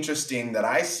 it's really interesting that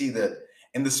I see that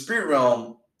in the spirit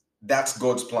realm, that's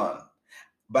God's plan.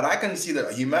 But I can see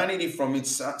that humanity, from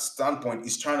its standpoint,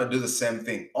 is trying to do the same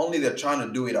thing, only they're trying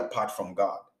to do it apart from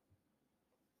God.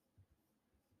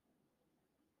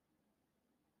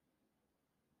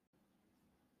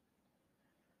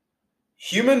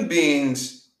 Human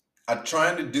beings are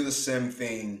trying to do the same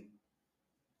thing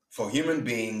for human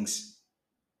beings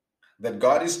that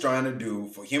God is trying to do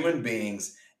for human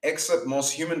beings, except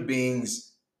most human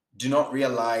beings do not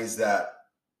realize that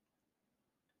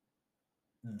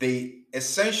they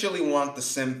essentially want the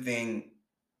same thing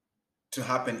to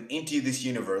happen into this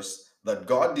universe that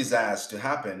God desires to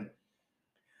happen.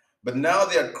 But now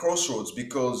they're at crossroads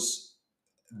because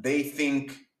they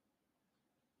think,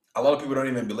 a lot of people don't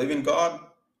even believe in God.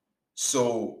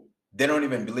 So they don't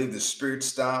even believe the spirit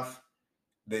stuff.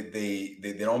 They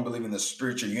don't believe in the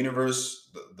spiritual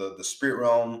universe, the spirit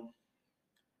realm.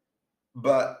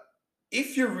 But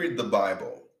if you read the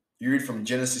Bible, you read from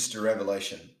Genesis to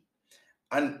Revelation,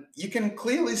 and you can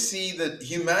clearly see that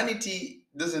humanity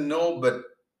doesn't know, but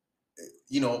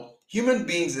human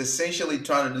beings essentially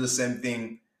trying to do the same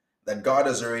thing that God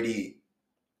has already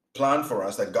planned for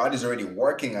us, that God is already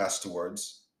working us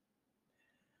towards.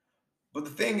 But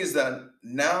the thing is that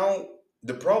now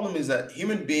the problem is that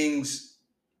human beings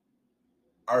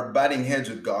are butting heads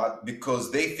with God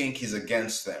because they think He's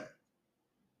against them.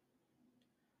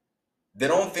 They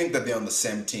don't think that they're on the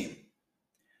same team.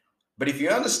 But if you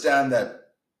understand that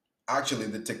actually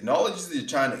the technologies that you're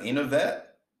trying to innovate,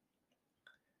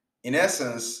 in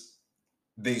essence,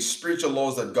 the spiritual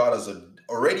laws that God has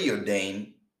already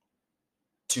ordained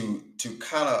to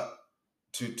kind of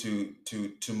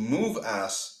to move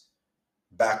us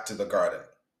back to the garden.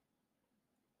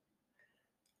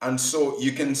 And so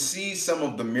you can see some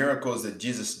of the miracles that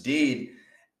Jesus did,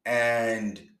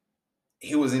 and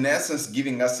He was in essence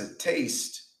giving us a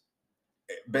taste,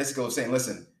 basically saying,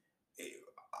 listen,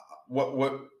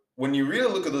 when you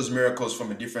really look at those miracles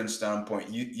from a different standpoint,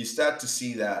 you start to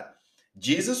see that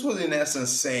Jesus was in essence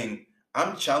saying,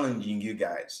 I'm challenging you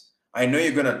guys. I know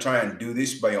you're going to try and do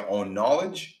this by your own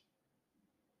knowledge,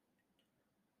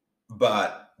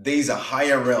 but there's a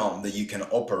higher realm that you can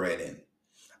operate in.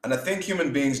 And I think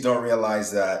human beings don't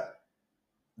realize that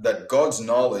that God's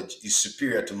knowledge is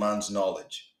superior to man's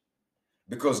knowledge,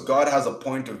 because God has a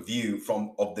point of view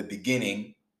from of the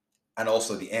beginning and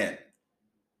also the end.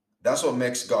 That's what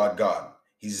makes God God.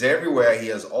 He's everywhere. He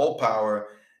has all power,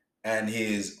 and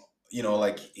he's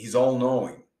all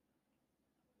knowing.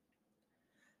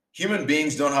 Human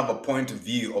beings don't have a point of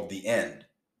view of the end,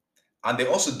 and they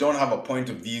also don't have a point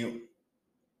of view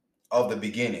of the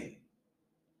beginning.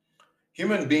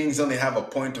 Human beings only have a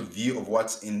point of view of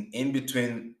what's in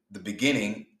between the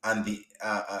beginning and the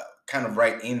kind of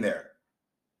right in there.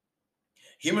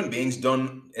 Human beings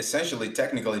don't essentially,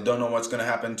 technically, don't know what's going to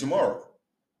happen tomorrow,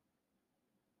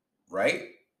 right?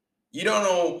 You don't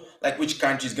know like which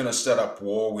country is going to start up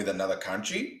war with another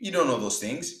country. You don't know those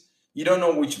things. You don't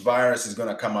know which virus is going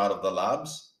to come out of the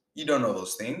labs. You don't know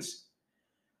those things.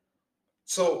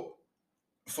 So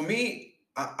for me,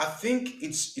 I think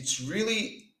it's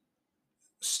really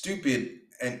stupid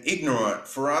and ignorant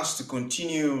for us to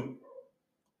continue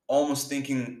almost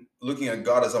looking at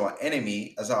God as our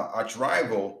enemy, as our arch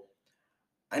rival,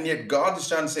 and yet God is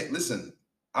trying to say, listen,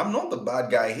 I'm not the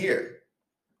bad guy here.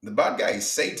 The bad guy is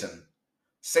Satan.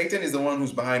 Satan is the one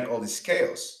who's behind all this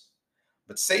chaos.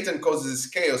 But Satan causes this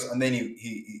chaos, and then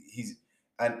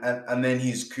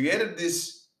he's created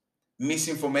this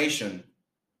misinformation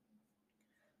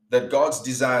that God's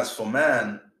desires for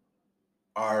man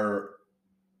are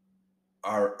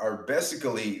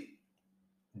basically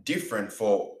different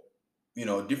from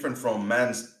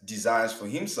man's desires for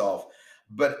himself.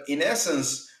 But in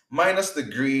essence, minus the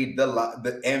greed,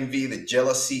 the envy, the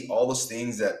jealousy, all those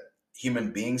things that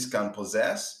human beings can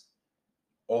possess,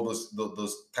 all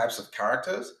those types of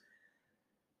characters.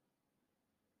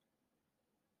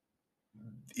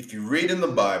 If you read in the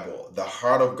Bible, the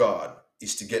heart of God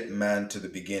is to get man to the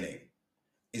beginning.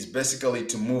 Is basically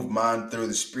to move man through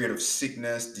the spirit of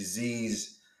sickness,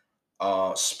 disease,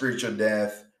 spiritual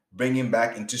death, bring him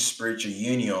back into spiritual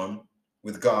union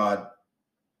with God,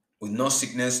 with no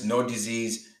sickness, no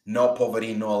disease, no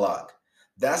poverty, no lack.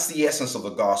 That's the essence of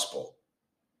the gospel.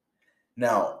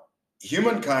 Now,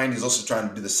 humankind is also trying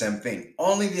to do the same thing,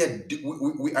 only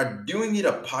we are doing it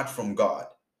apart from God.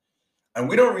 And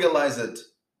we don't realize that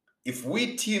if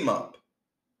we team up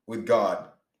with God,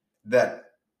 that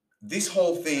this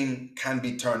whole thing can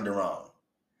be turned around.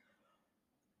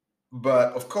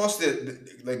 But of course,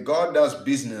 God does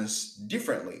business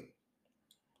differently.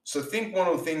 So I think one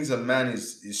of the things that man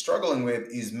is struggling with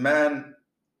is man,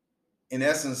 in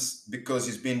essence, because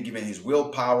he's been given his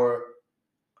willpower,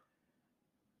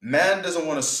 man doesn't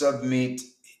want to submit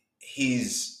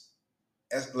his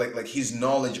his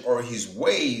knowledge or his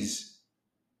ways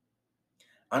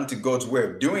unto God's way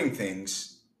of doing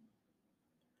things.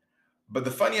 But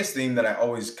the funniest thing that I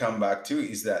always come back to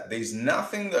is that there's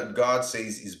nothing that God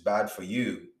says is bad for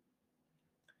you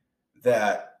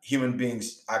that human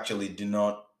beings actually do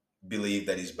not believe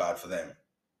that is bad for them.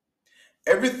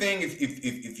 Everything,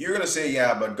 if you're going to say,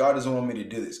 yeah, but God doesn't want me to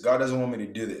do this, God doesn't want me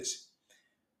to do this.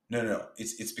 No.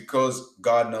 It's because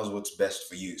God knows what's best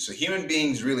for you. So human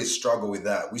beings really struggle with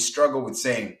that. We struggle with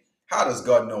saying, how does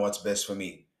God know what's best for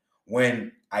me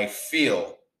when I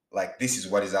feel like this is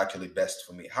what is actually best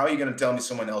for me? How are you going to tell me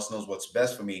someone else knows what's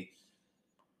best for me?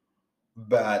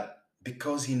 But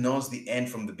because he knows the end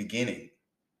from the beginning.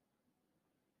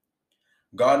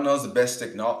 God knows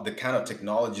the kind of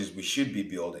technologies we should be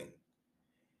building.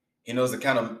 He knows the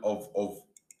kind of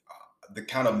the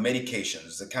kind of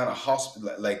medications, the kind of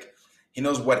hospital, like he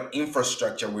knows what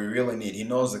infrastructure we really need. He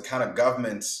knows the kind of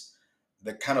governments,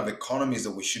 the kind of economies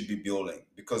that we should be building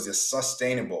because they're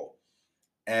sustainable.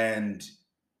 And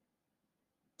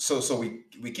so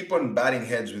we keep on batting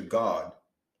heads with God.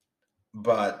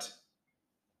 But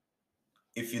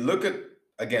if you look at,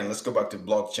 again, let's go back to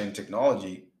blockchain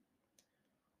technology,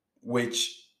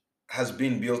 which has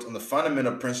been built on the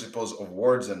fundamental principles of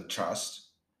words and trust.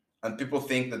 And people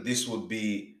think that this would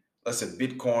be, let's say,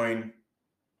 Bitcoin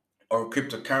or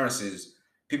cryptocurrencies.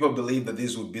 People believe that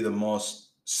this would be the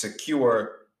most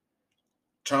secure,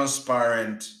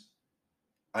 transparent,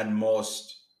 and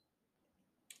most,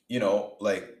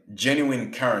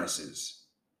 genuine currencies,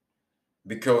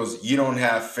 because you don't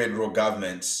have federal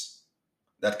governments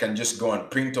that can just go and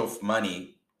print off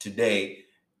money today,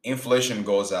 inflation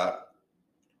goes up,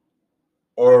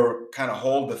 or kind of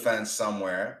hold the fence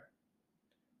somewhere.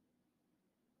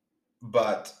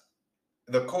 But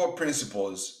the core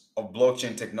principles of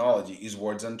blockchain technology is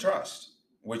words and trust,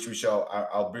 which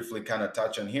I'll briefly kind of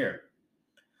touch on here.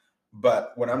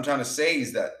 But what I'm trying to say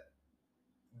is that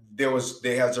there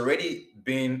has already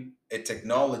been a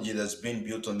technology that's been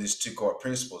built on these two core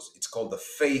principles. It's called the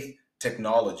faith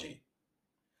technology.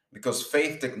 because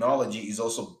faith technology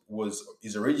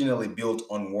is originally built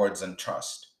on words and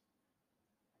trust.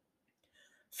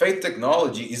 Faith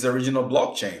technology is the original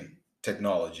blockchain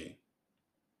technology.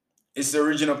 It's the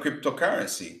original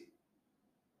cryptocurrency.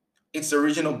 It's the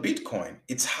original Bitcoin.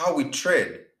 It's how we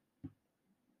trade.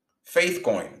 Faith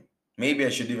coin. Maybe I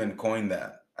should even coin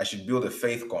that. I should build a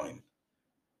faith coin.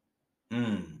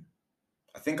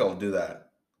 I think I'll do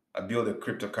that. I build a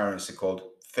cryptocurrency called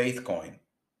Faith Coin.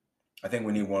 I think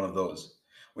we need one of those.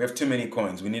 We have too many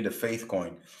coins. We need a Faith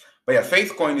Coin. But yeah,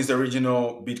 Faith Coin is the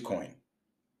original Bitcoin.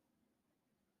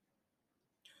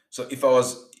 So if I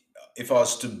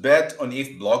was to bet on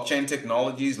if blockchain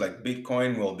technologies like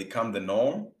Bitcoin will become the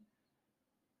norm,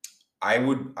 I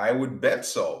would bet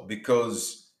so,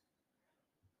 because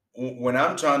when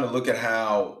I'm trying to look at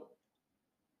how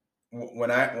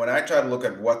when I try to look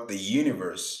at what the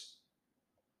universe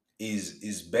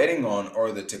is betting on,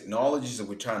 or the technologies that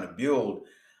we're trying to build,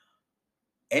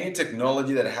 any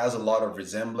technology that has a lot of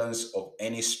resemblance of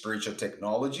any spiritual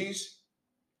technologies,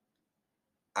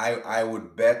 I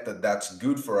would bet that that's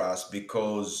good for us,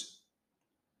 because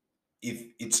if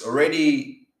it's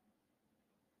already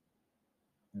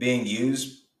being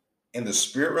used in the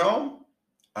spirit realm,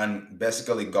 and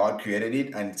basically God created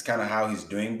it and it's kind of how he's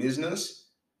doing business,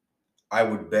 I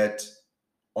would bet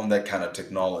on that kind of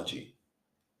technology.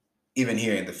 Even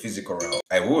here in the physical realm,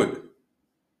 I would.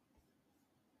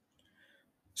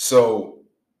 So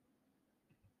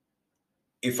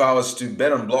if I was to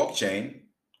bet on blockchain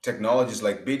technologies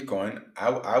like Bitcoin,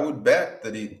 I would bet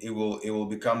that it will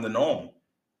become the norm.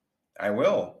 I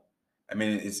will. I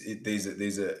mean,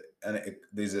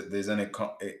 there's an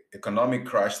economic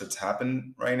crash that's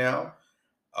happened right now.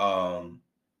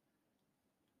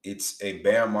 It's a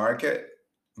bear market,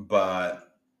 but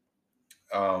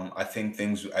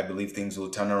I believe things will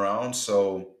turn around.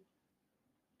 So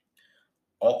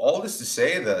all this to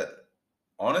say that,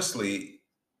 honestly,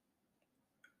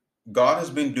 God has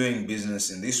been doing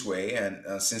business in this way, and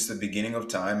since the beginning of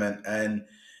time, and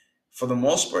for the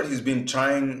most part, he's been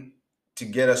trying to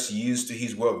get us used to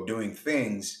his way of doing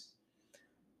things.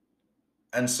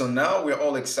 And so now we're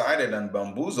all excited and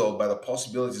bamboozled by the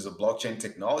possibilities of blockchain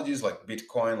technologies like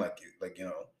Bitcoin, like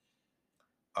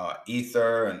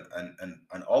Ether,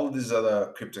 and all of these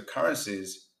other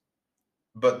cryptocurrencies.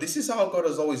 But this is how God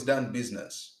has always done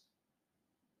business.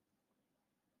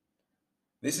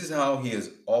 This is how he has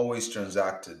always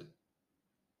transacted.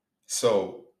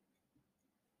 So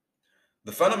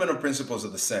the fundamental principles are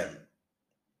the same.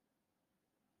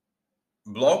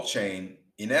 Blockchain,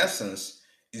 in essence,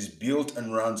 is built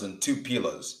and runs on two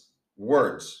pillars: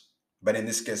 words, but in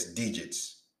this case,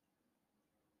 digits,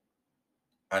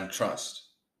 and trust.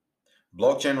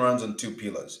 Blockchain runs on two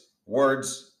pillars: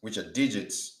 words, which are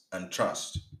digits, and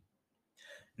trust.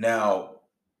 Now,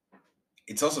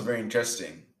 it's also very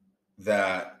interesting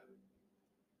that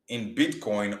in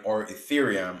Bitcoin or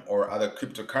Ethereum or other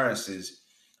cryptocurrencies,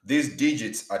 these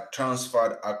digits are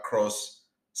transferred across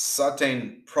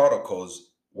certain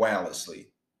protocols wirelessly.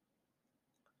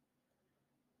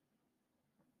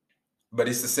 But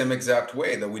it's the same exact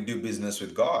way that we do business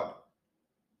with God.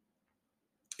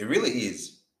 It really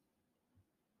is.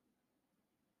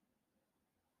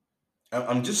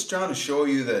 I'm just trying to show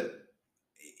you that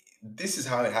this is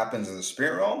how it happens in the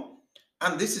spirit realm,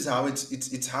 and this is how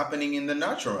it's happening in the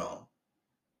natural realm.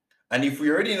 And if we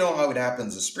already know how it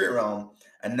happens in the spirit realm,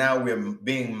 and now we're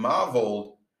being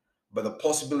marveled by the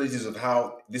possibilities of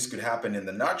how this could happen in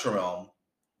the natural realm,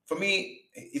 for me,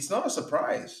 it's not a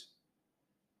surprise.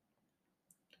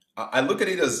 I look at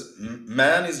it as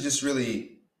man is just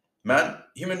really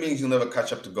human beings will never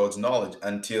catch up to God's knowledge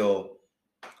until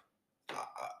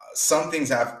some things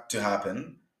have to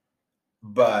happen.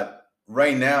 But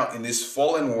right now in this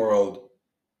fallen world,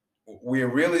 we're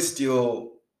really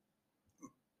still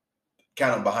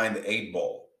kind of behind the eight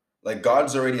ball. Like,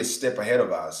 God's already a step ahead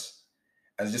of us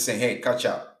and just saying, hey, catch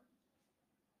up.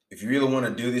 If you really want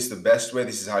to do this the best way,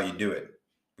 this is how you do it,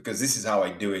 because this is how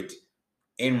I do it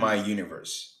in my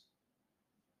universe,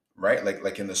 right?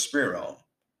 Like in the spirit realm.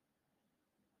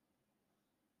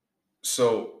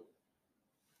 So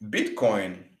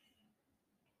Bitcoin,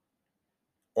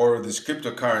 or these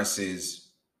cryptocurrencies,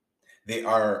 they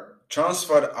are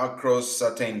transferred across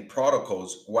certain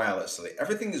protocols wirelessly.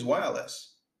 Everything is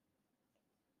wireless.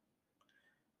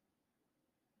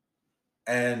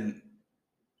 And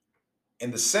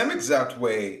in the same exact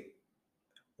way,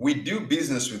 we do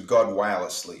business with God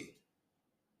wirelessly.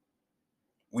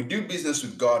 We do business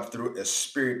with God through a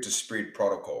spirit-to-spirit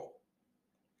protocol.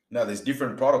 Now, there's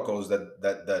different protocols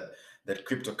that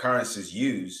cryptocurrencies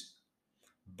use,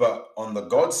 But on the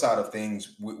God side of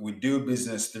things, we do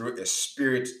business through a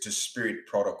spirit to spirit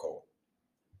protocol.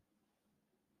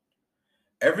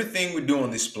 Everything we do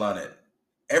on this planet,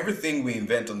 everything we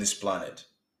invent on this planet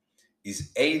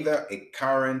is either a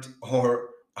current or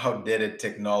outdated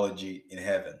technology in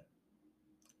heaven.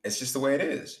 It's just the way it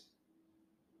is.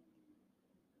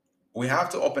 We have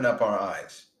to open up our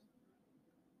eyes.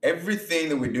 Everything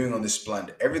that we're doing on this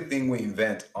planet, everything we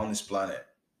invent on this planet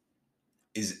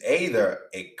is either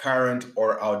a current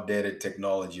or outdated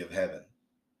technology of heaven.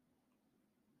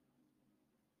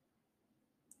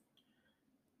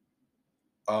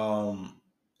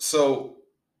 So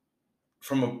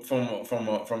from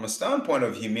a standpoint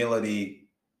of humility,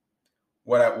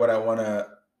 what I want to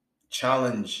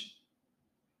challenge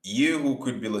you who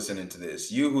could be listening to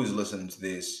this, you who's listening to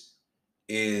this,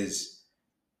 is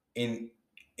in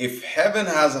if heaven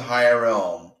has a higher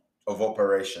realm of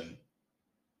operation,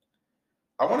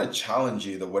 I want to challenge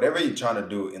you that whatever you're trying to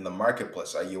do in the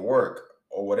marketplace, at your work,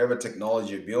 or whatever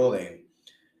technology you're building,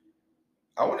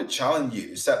 I want to challenge you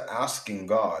to start asking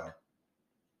God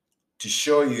to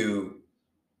show you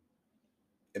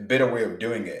a better way of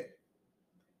doing it.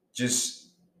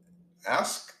 Just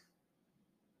ask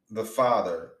the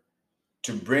Father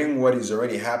to bring what is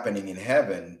already happening in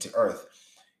heaven to earth.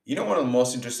 You know, one of the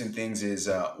most interesting things is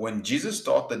when Jesus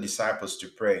taught the disciples to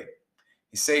pray,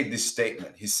 he said this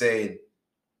statement. He said,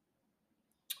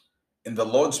 in the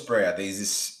Lord's Prayer, there is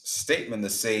this statement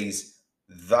that says,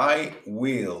 "Thy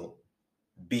will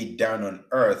be done on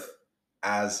earth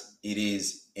as it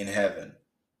is in heaven."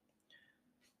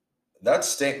 That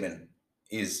statement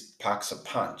packs a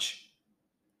punch.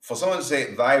 For someone to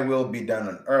say, "Thy will be done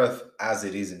on earth as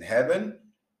it is in heaven,"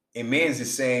 it means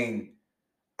he's saying,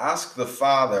 ask the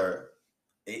Father.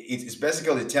 It's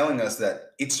basically telling us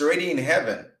that it's already in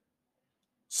heaven.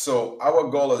 So our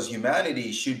goal as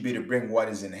humanity should be to bring what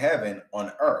is in heaven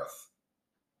on earth.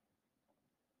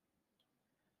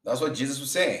 That's what Jesus was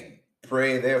saying.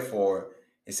 Pray, therefore,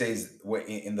 it says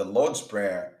in the Lord's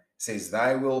Prayer, it says,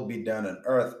 "Thy will be done on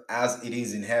earth as it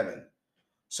is in heaven."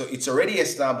 So it's already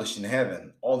established in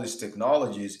heaven, all these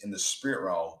technologies in the spirit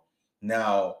realm.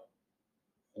 Now,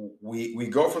 we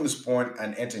go from this point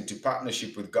and enter into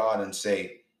partnership with God and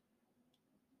say,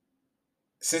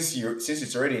 since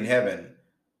it's already in heaven,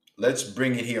 let's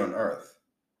bring it here on earth.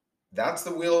 That's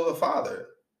the will of the Father,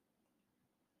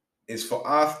 is for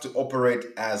earth to operate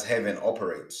as heaven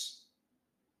operates.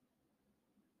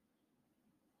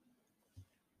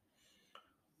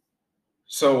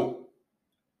 So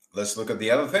let's look at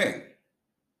the other thing.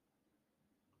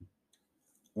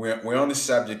 We're on the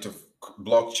subject of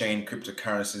blockchain,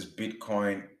 cryptocurrencies,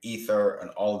 Bitcoin, Ether, and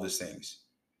all of these things.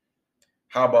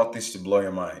 How about this to blow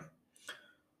your mind?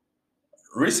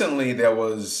 Recently, there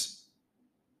was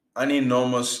an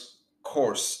enormous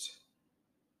course.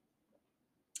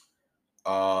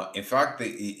 In fact,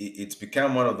 it's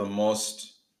become one of the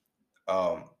most,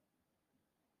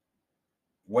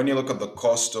 when you look at the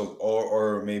cost of,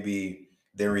 or maybe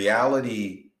the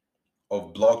reality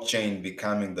of blockchain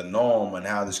becoming the norm and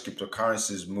how these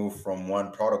cryptocurrencies move from one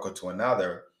protocol to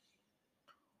another,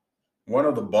 one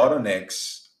of the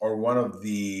bottlenecks or one of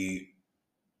the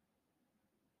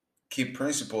key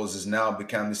principles has now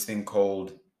become this thing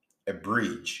called a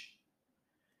bridge.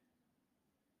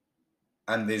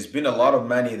 And there's been a lot of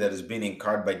money that has been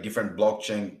incurred by different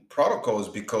blockchain protocols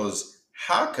because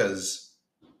hackers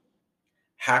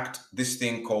hacked this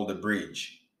thing called a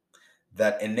bridge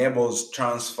that enables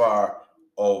transfer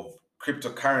of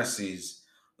cryptocurrencies.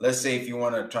 Let's say if you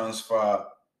want to transfer,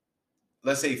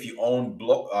 let's say if you own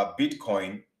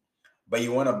Bitcoin, but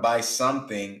you want to buy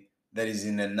something that is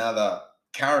in another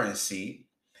currency,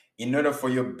 in order for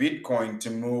your Bitcoin to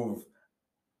move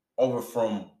over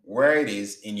from where it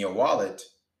is in your wallet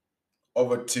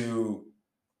over to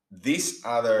this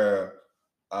other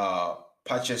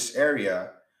purchase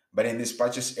area. But in this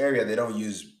purchase area,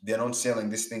 they're not selling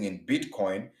this thing in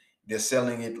Bitcoin. They're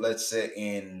selling it, let's say,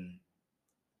 in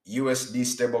USD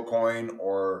stablecoin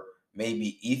or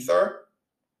maybe Ether,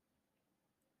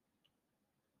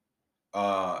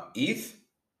 ETH.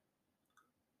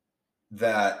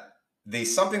 That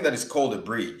there's something that is called a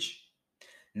bridge.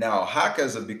 Now,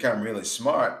 hackers have become really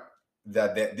smart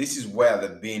that this is where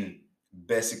they've been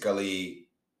basically,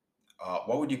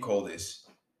 what would you call this?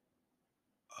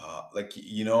 Like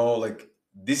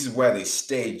this is where they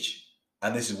stage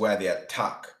and this is where they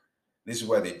attack. This is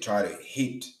where they try to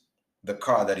hit the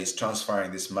car that is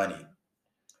transferring this money.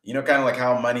 You know, kind of like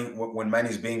how when money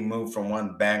is being moved from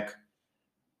one bank,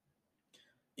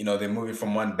 they move it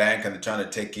from one bank and they're trying to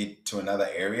take it to another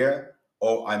area,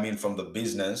 or I mean from the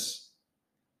business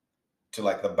to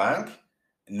like the bank.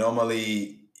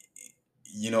 normally,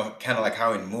 kind of like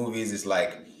how in movies it's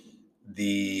like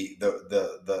the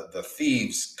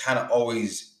thieves kind of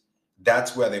always,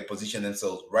 that's where they position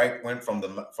themselves, right? When from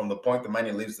the point the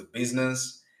money leaves the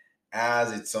business,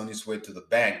 as it's on its way to the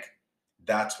bank,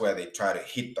 that's where they try to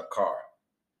hit the car,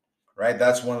 right?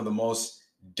 That's one of the most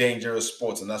dangerous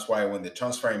sports, and that's why when they're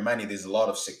transferring money, there's a lot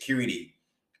of security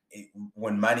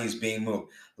when money is being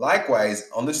moved. Likewise,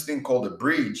 on this thing called a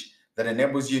bridge that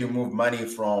enables you to move money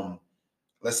from,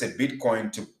 let's say,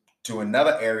 Bitcoin to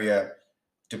another area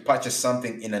to purchase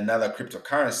something in another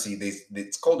cryptocurrency,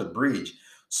 it's called a bridge.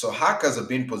 So hackers have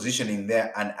been positioning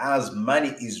there, and as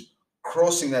money is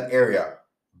crossing that area,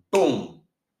 boom,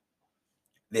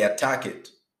 they attack it,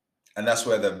 and that's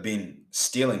where they've been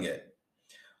stealing it.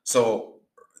 So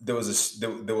there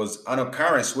was an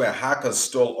occurrence where hackers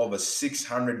stole over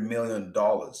 $600 million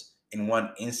in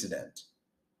one incident.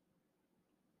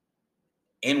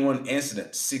 In one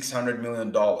incident, $600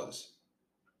 million.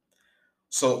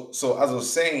 So as I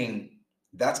was saying,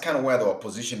 that's kind of where they were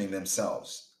positioning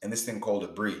themselves in this thing called a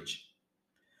bridge.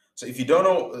 So if you don't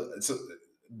know, so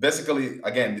basically,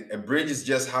 again, a bridge is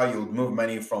just how you would move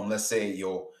money from, let's say,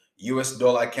 your US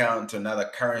dollar account to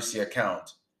another currency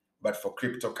account, but for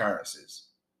cryptocurrencies.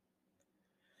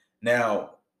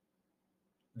 Now,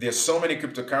 there's so many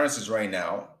cryptocurrencies right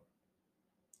now,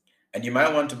 and you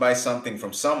might want to buy something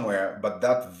from somewhere, but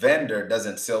that vendor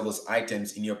doesn't sell those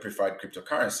items in your preferred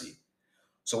cryptocurrency.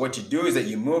 So what you do is that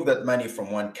you move that money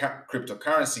from one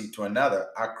cryptocurrency to another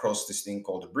across this thing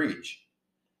called a bridge.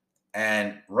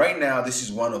 And right now, this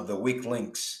is one of the weak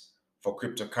links for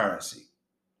cryptocurrency.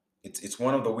 It's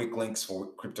one of the weak links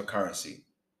for cryptocurrency.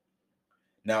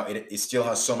 Now, it still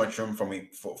has so much room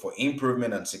for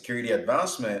improvement and security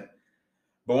advancement.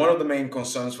 But one of the main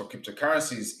concerns for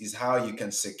cryptocurrencies is how you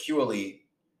can securely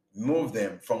move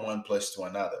them from one place to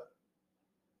another.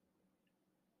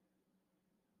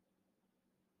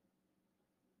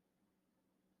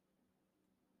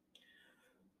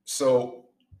 So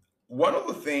one of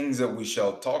the things that we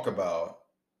shall talk about,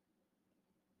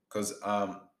 because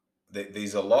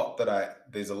there's a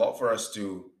lot for us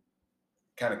to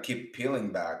kind of keep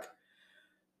peeling back.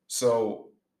 So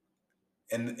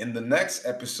in the next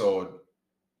episode,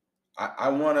 I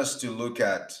want us to look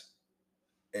at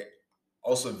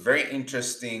also a very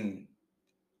interesting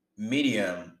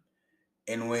medium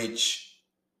in which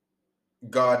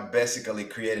God basically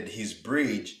created his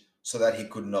bridge so that he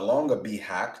could no longer be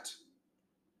hacked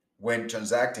when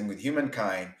transacting with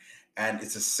humankind. And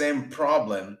it's the same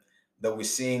problem that we're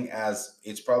seeing, as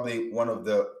it's probably one of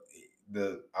the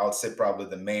I would say probably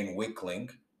the main weak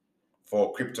link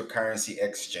for cryptocurrency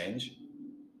exchange,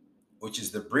 which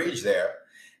is the bridge there.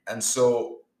 And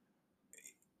so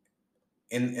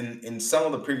in some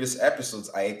of the previous episodes,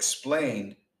 I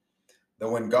explained that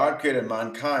when God created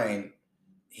mankind,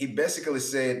 he basically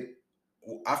said,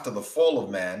 after the fall of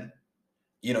man,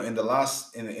 in the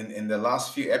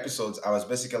last few episodes, I was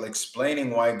basically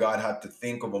explaining why God had to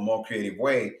think of a more creative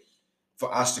way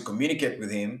for us to communicate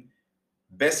with him,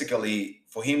 basically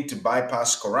for him to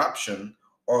bypass corruption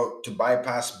or to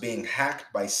bypass being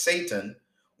hacked by Satan,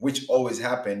 which always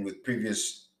happened with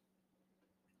previous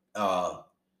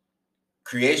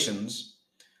creations.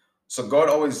 So God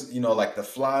always, like the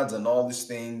floods and all these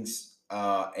things.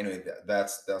 Anyway,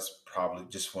 that's probably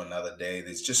just for another day.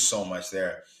 There's just so much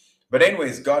there. But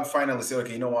anyways, God finally said,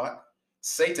 okay, you know what?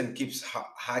 Satan keeps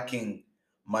hacking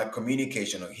my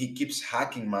communication. He keeps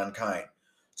hacking mankind.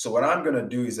 So what I'm going to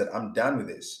do is that I'm done with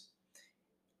this.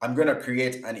 I'm going to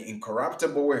create an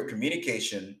incorruptible way of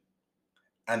communication,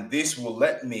 and this will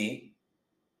let me,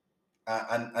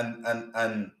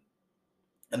 and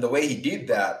the way he did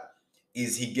that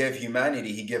is he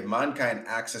gave mankind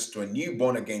access to a new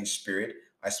born again spirit.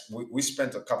 We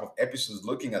spent a couple of episodes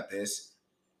looking at this,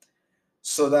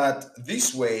 so that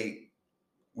this way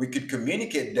we could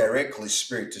communicate directly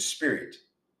spirit to spirit.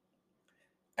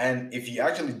 And if you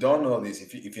actually don't know this,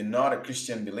 if you're not a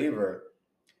Christian believer,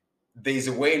 there's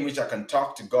a way in which I can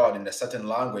talk to God in a certain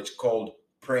language called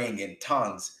praying in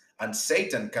tongues, and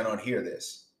Satan cannot hear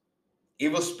this.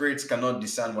 Evil spirits cannot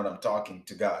discern what I'm talking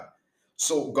to God.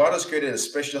 So God has created a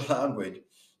special language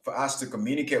for us to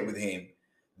communicate with him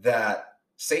that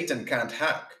Satan can't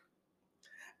hack.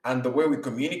 And the way we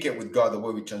communicate with God, the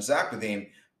way we transact with him,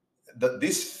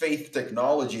 this faith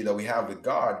technology that we have with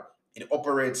God, it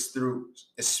operates through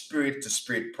a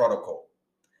spirit-to-spirit protocol.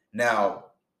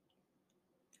 Now,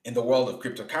 in the world of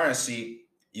cryptocurrency,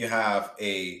 you have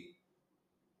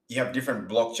different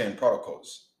blockchain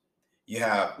protocols. You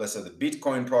have, let's say, the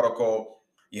Bitcoin protocol,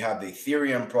 you have the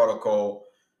Ethereum protocol,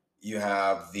 you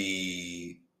have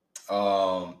the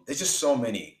There's just so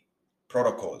many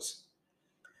protocols.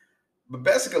 But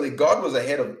basically, God was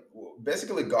ahead of.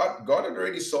 Basically, God had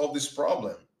already solved this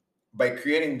problem by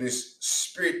creating this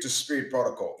spirit to spirit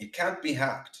protocol. It can't be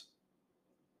hacked.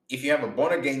 If you have a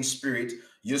born again spirit,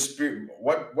 your spirit.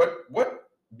 What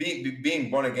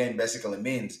being born again basically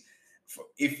means.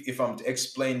 If I'm to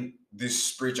explain this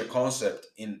spiritual concept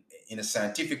in a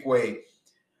scientific way,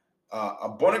 a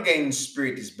born again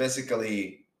spirit is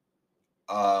basically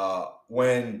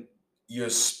when your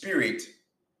spirit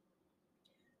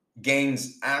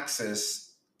gains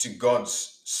access to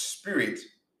God's spirit,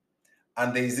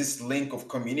 and there is this link of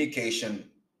communication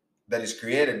that is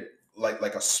created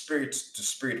like a spirit to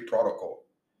spirit protocol.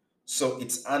 So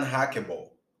it's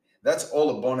unhackable. That's all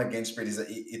a born again spirit is.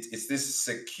 It's this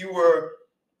secure,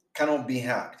 cannot be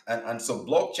hacked. And so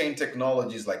blockchain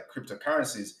technologies like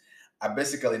cryptocurrencies are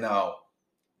basically now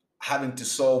having to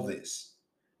solve this,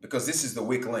 because this is the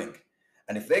weak link.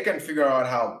 And if they can figure out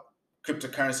how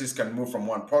cryptocurrencies can move from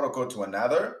one protocol to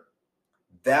another,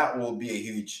 that will be a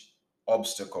huge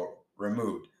obstacle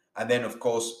removed. And then, of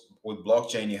course, with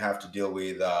blockchain, you have to deal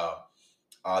with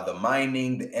the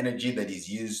mining, the energy that is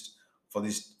used for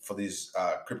these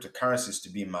cryptocurrencies to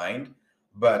be mined.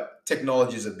 But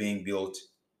technologies are being built,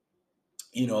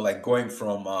 like going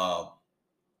from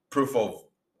proof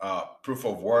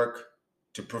of work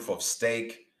to proof of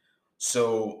stake.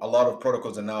 So a lot of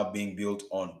protocols are now being built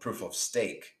on proof of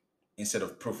stake instead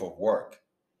of proof of work.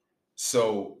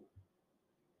 So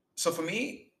for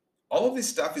me, all of this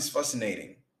stuff is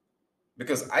fascinating,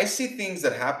 because I see things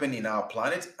that happen in our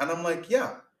planet and I'm like,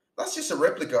 yeah, that's just a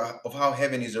replica of how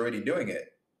heaven is already doing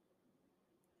it.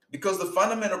 Because the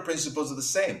fundamental principles are the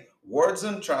same. Words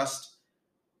and trust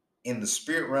in the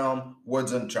spirit realm,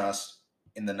 words and trust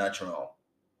in the natural realm.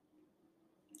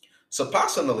 So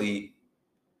personally,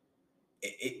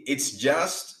 it's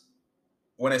just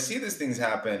when I see these things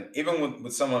happen, even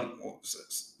with someone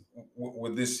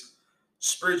with this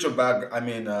spiritual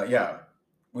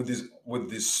with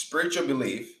this spiritual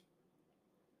belief,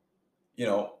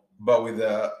 but with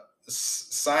a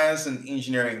science and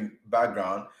engineering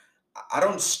background, I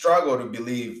don't struggle to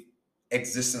believe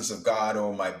existence of God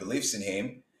or my beliefs in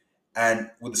Him. And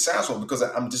with the science world, because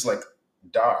I'm just like,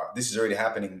 this is already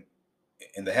happening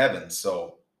in the heavens.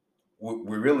 So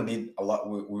we really need a lot.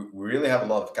 We really have a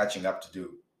lot of catching up to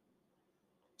do.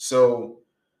 So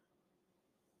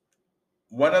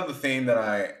one other thing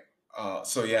that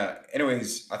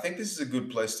anyways, I think this is a good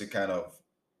place to kind of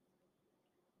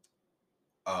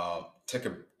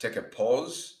take a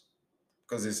pause,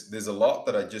 because there's a lot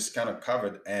that I just kind of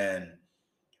covered. And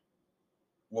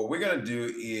what we're going to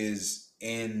do is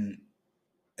in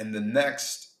the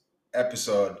next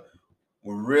episode,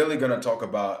 we're really going to talk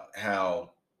about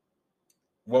how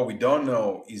what we don't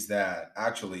know is that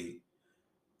actually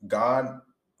God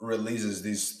releases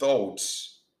these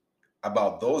thoughts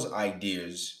about those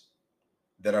ideas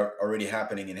that are already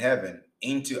happening in heaven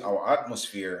into our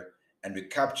atmosphere, and we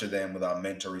capture them with our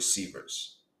mental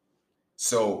receivers.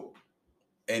 So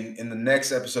in the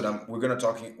next episode, we're going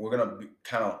to be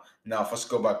kind of now first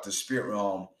go back to the spirit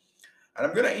realm, and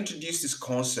I'm going to introduce this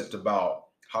concept about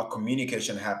how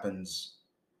communication happens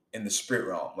in the spirit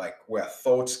realm, like where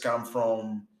thoughts come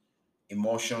from,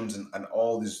 emotions, and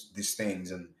all these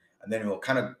things. And then we'll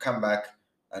kind of come back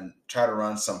and try to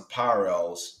run some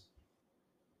parallels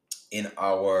in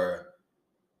our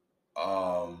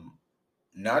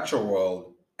natural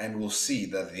world, and we'll see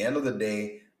that at the end of the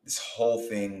day, this whole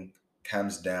thing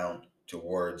comes down to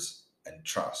words and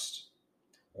trust.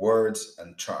 Words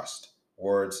and trust.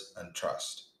 Words and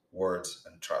trust. Words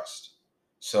and trust.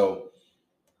 So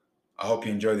I hope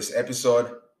you enjoy this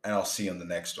episode, and I'll see you on the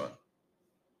next one.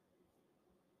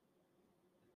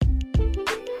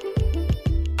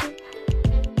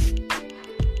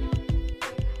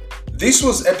 This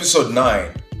was episode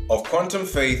 9 of Quantum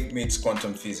Faith Meets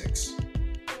Quantum Physics.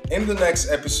 In the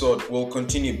next episode, we'll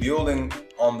continue building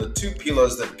on the 2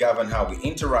 pillars that govern how we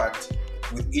interact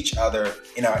with each other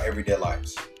in our everyday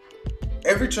lives.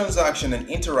 Every transaction and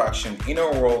interaction in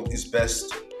our world is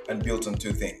based and built on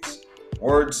 2 things: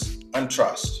 words and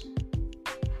trust.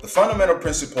 The fundamental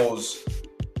principles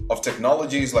of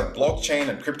technologies like blockchain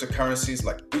and cryptocurrencies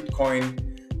like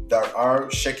Bitcoin that are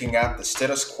shaking up the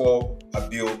status quo are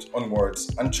built on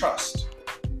words and trust.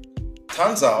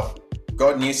 Turns out,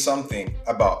 God knew something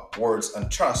about words and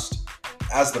trust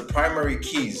as the primary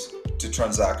keys to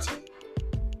transacting.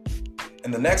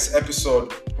 In the next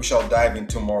episode, we shall dive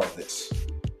into more of this.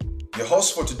 Your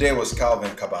host for today was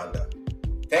Calvin Kabanda.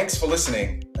 Thanks for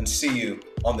listening, and see you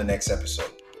on the next episode.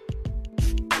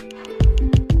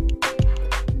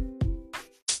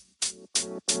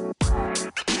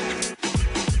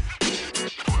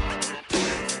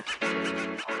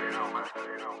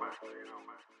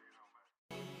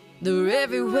 They're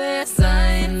everywhere,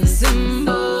 signs,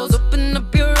 symbols.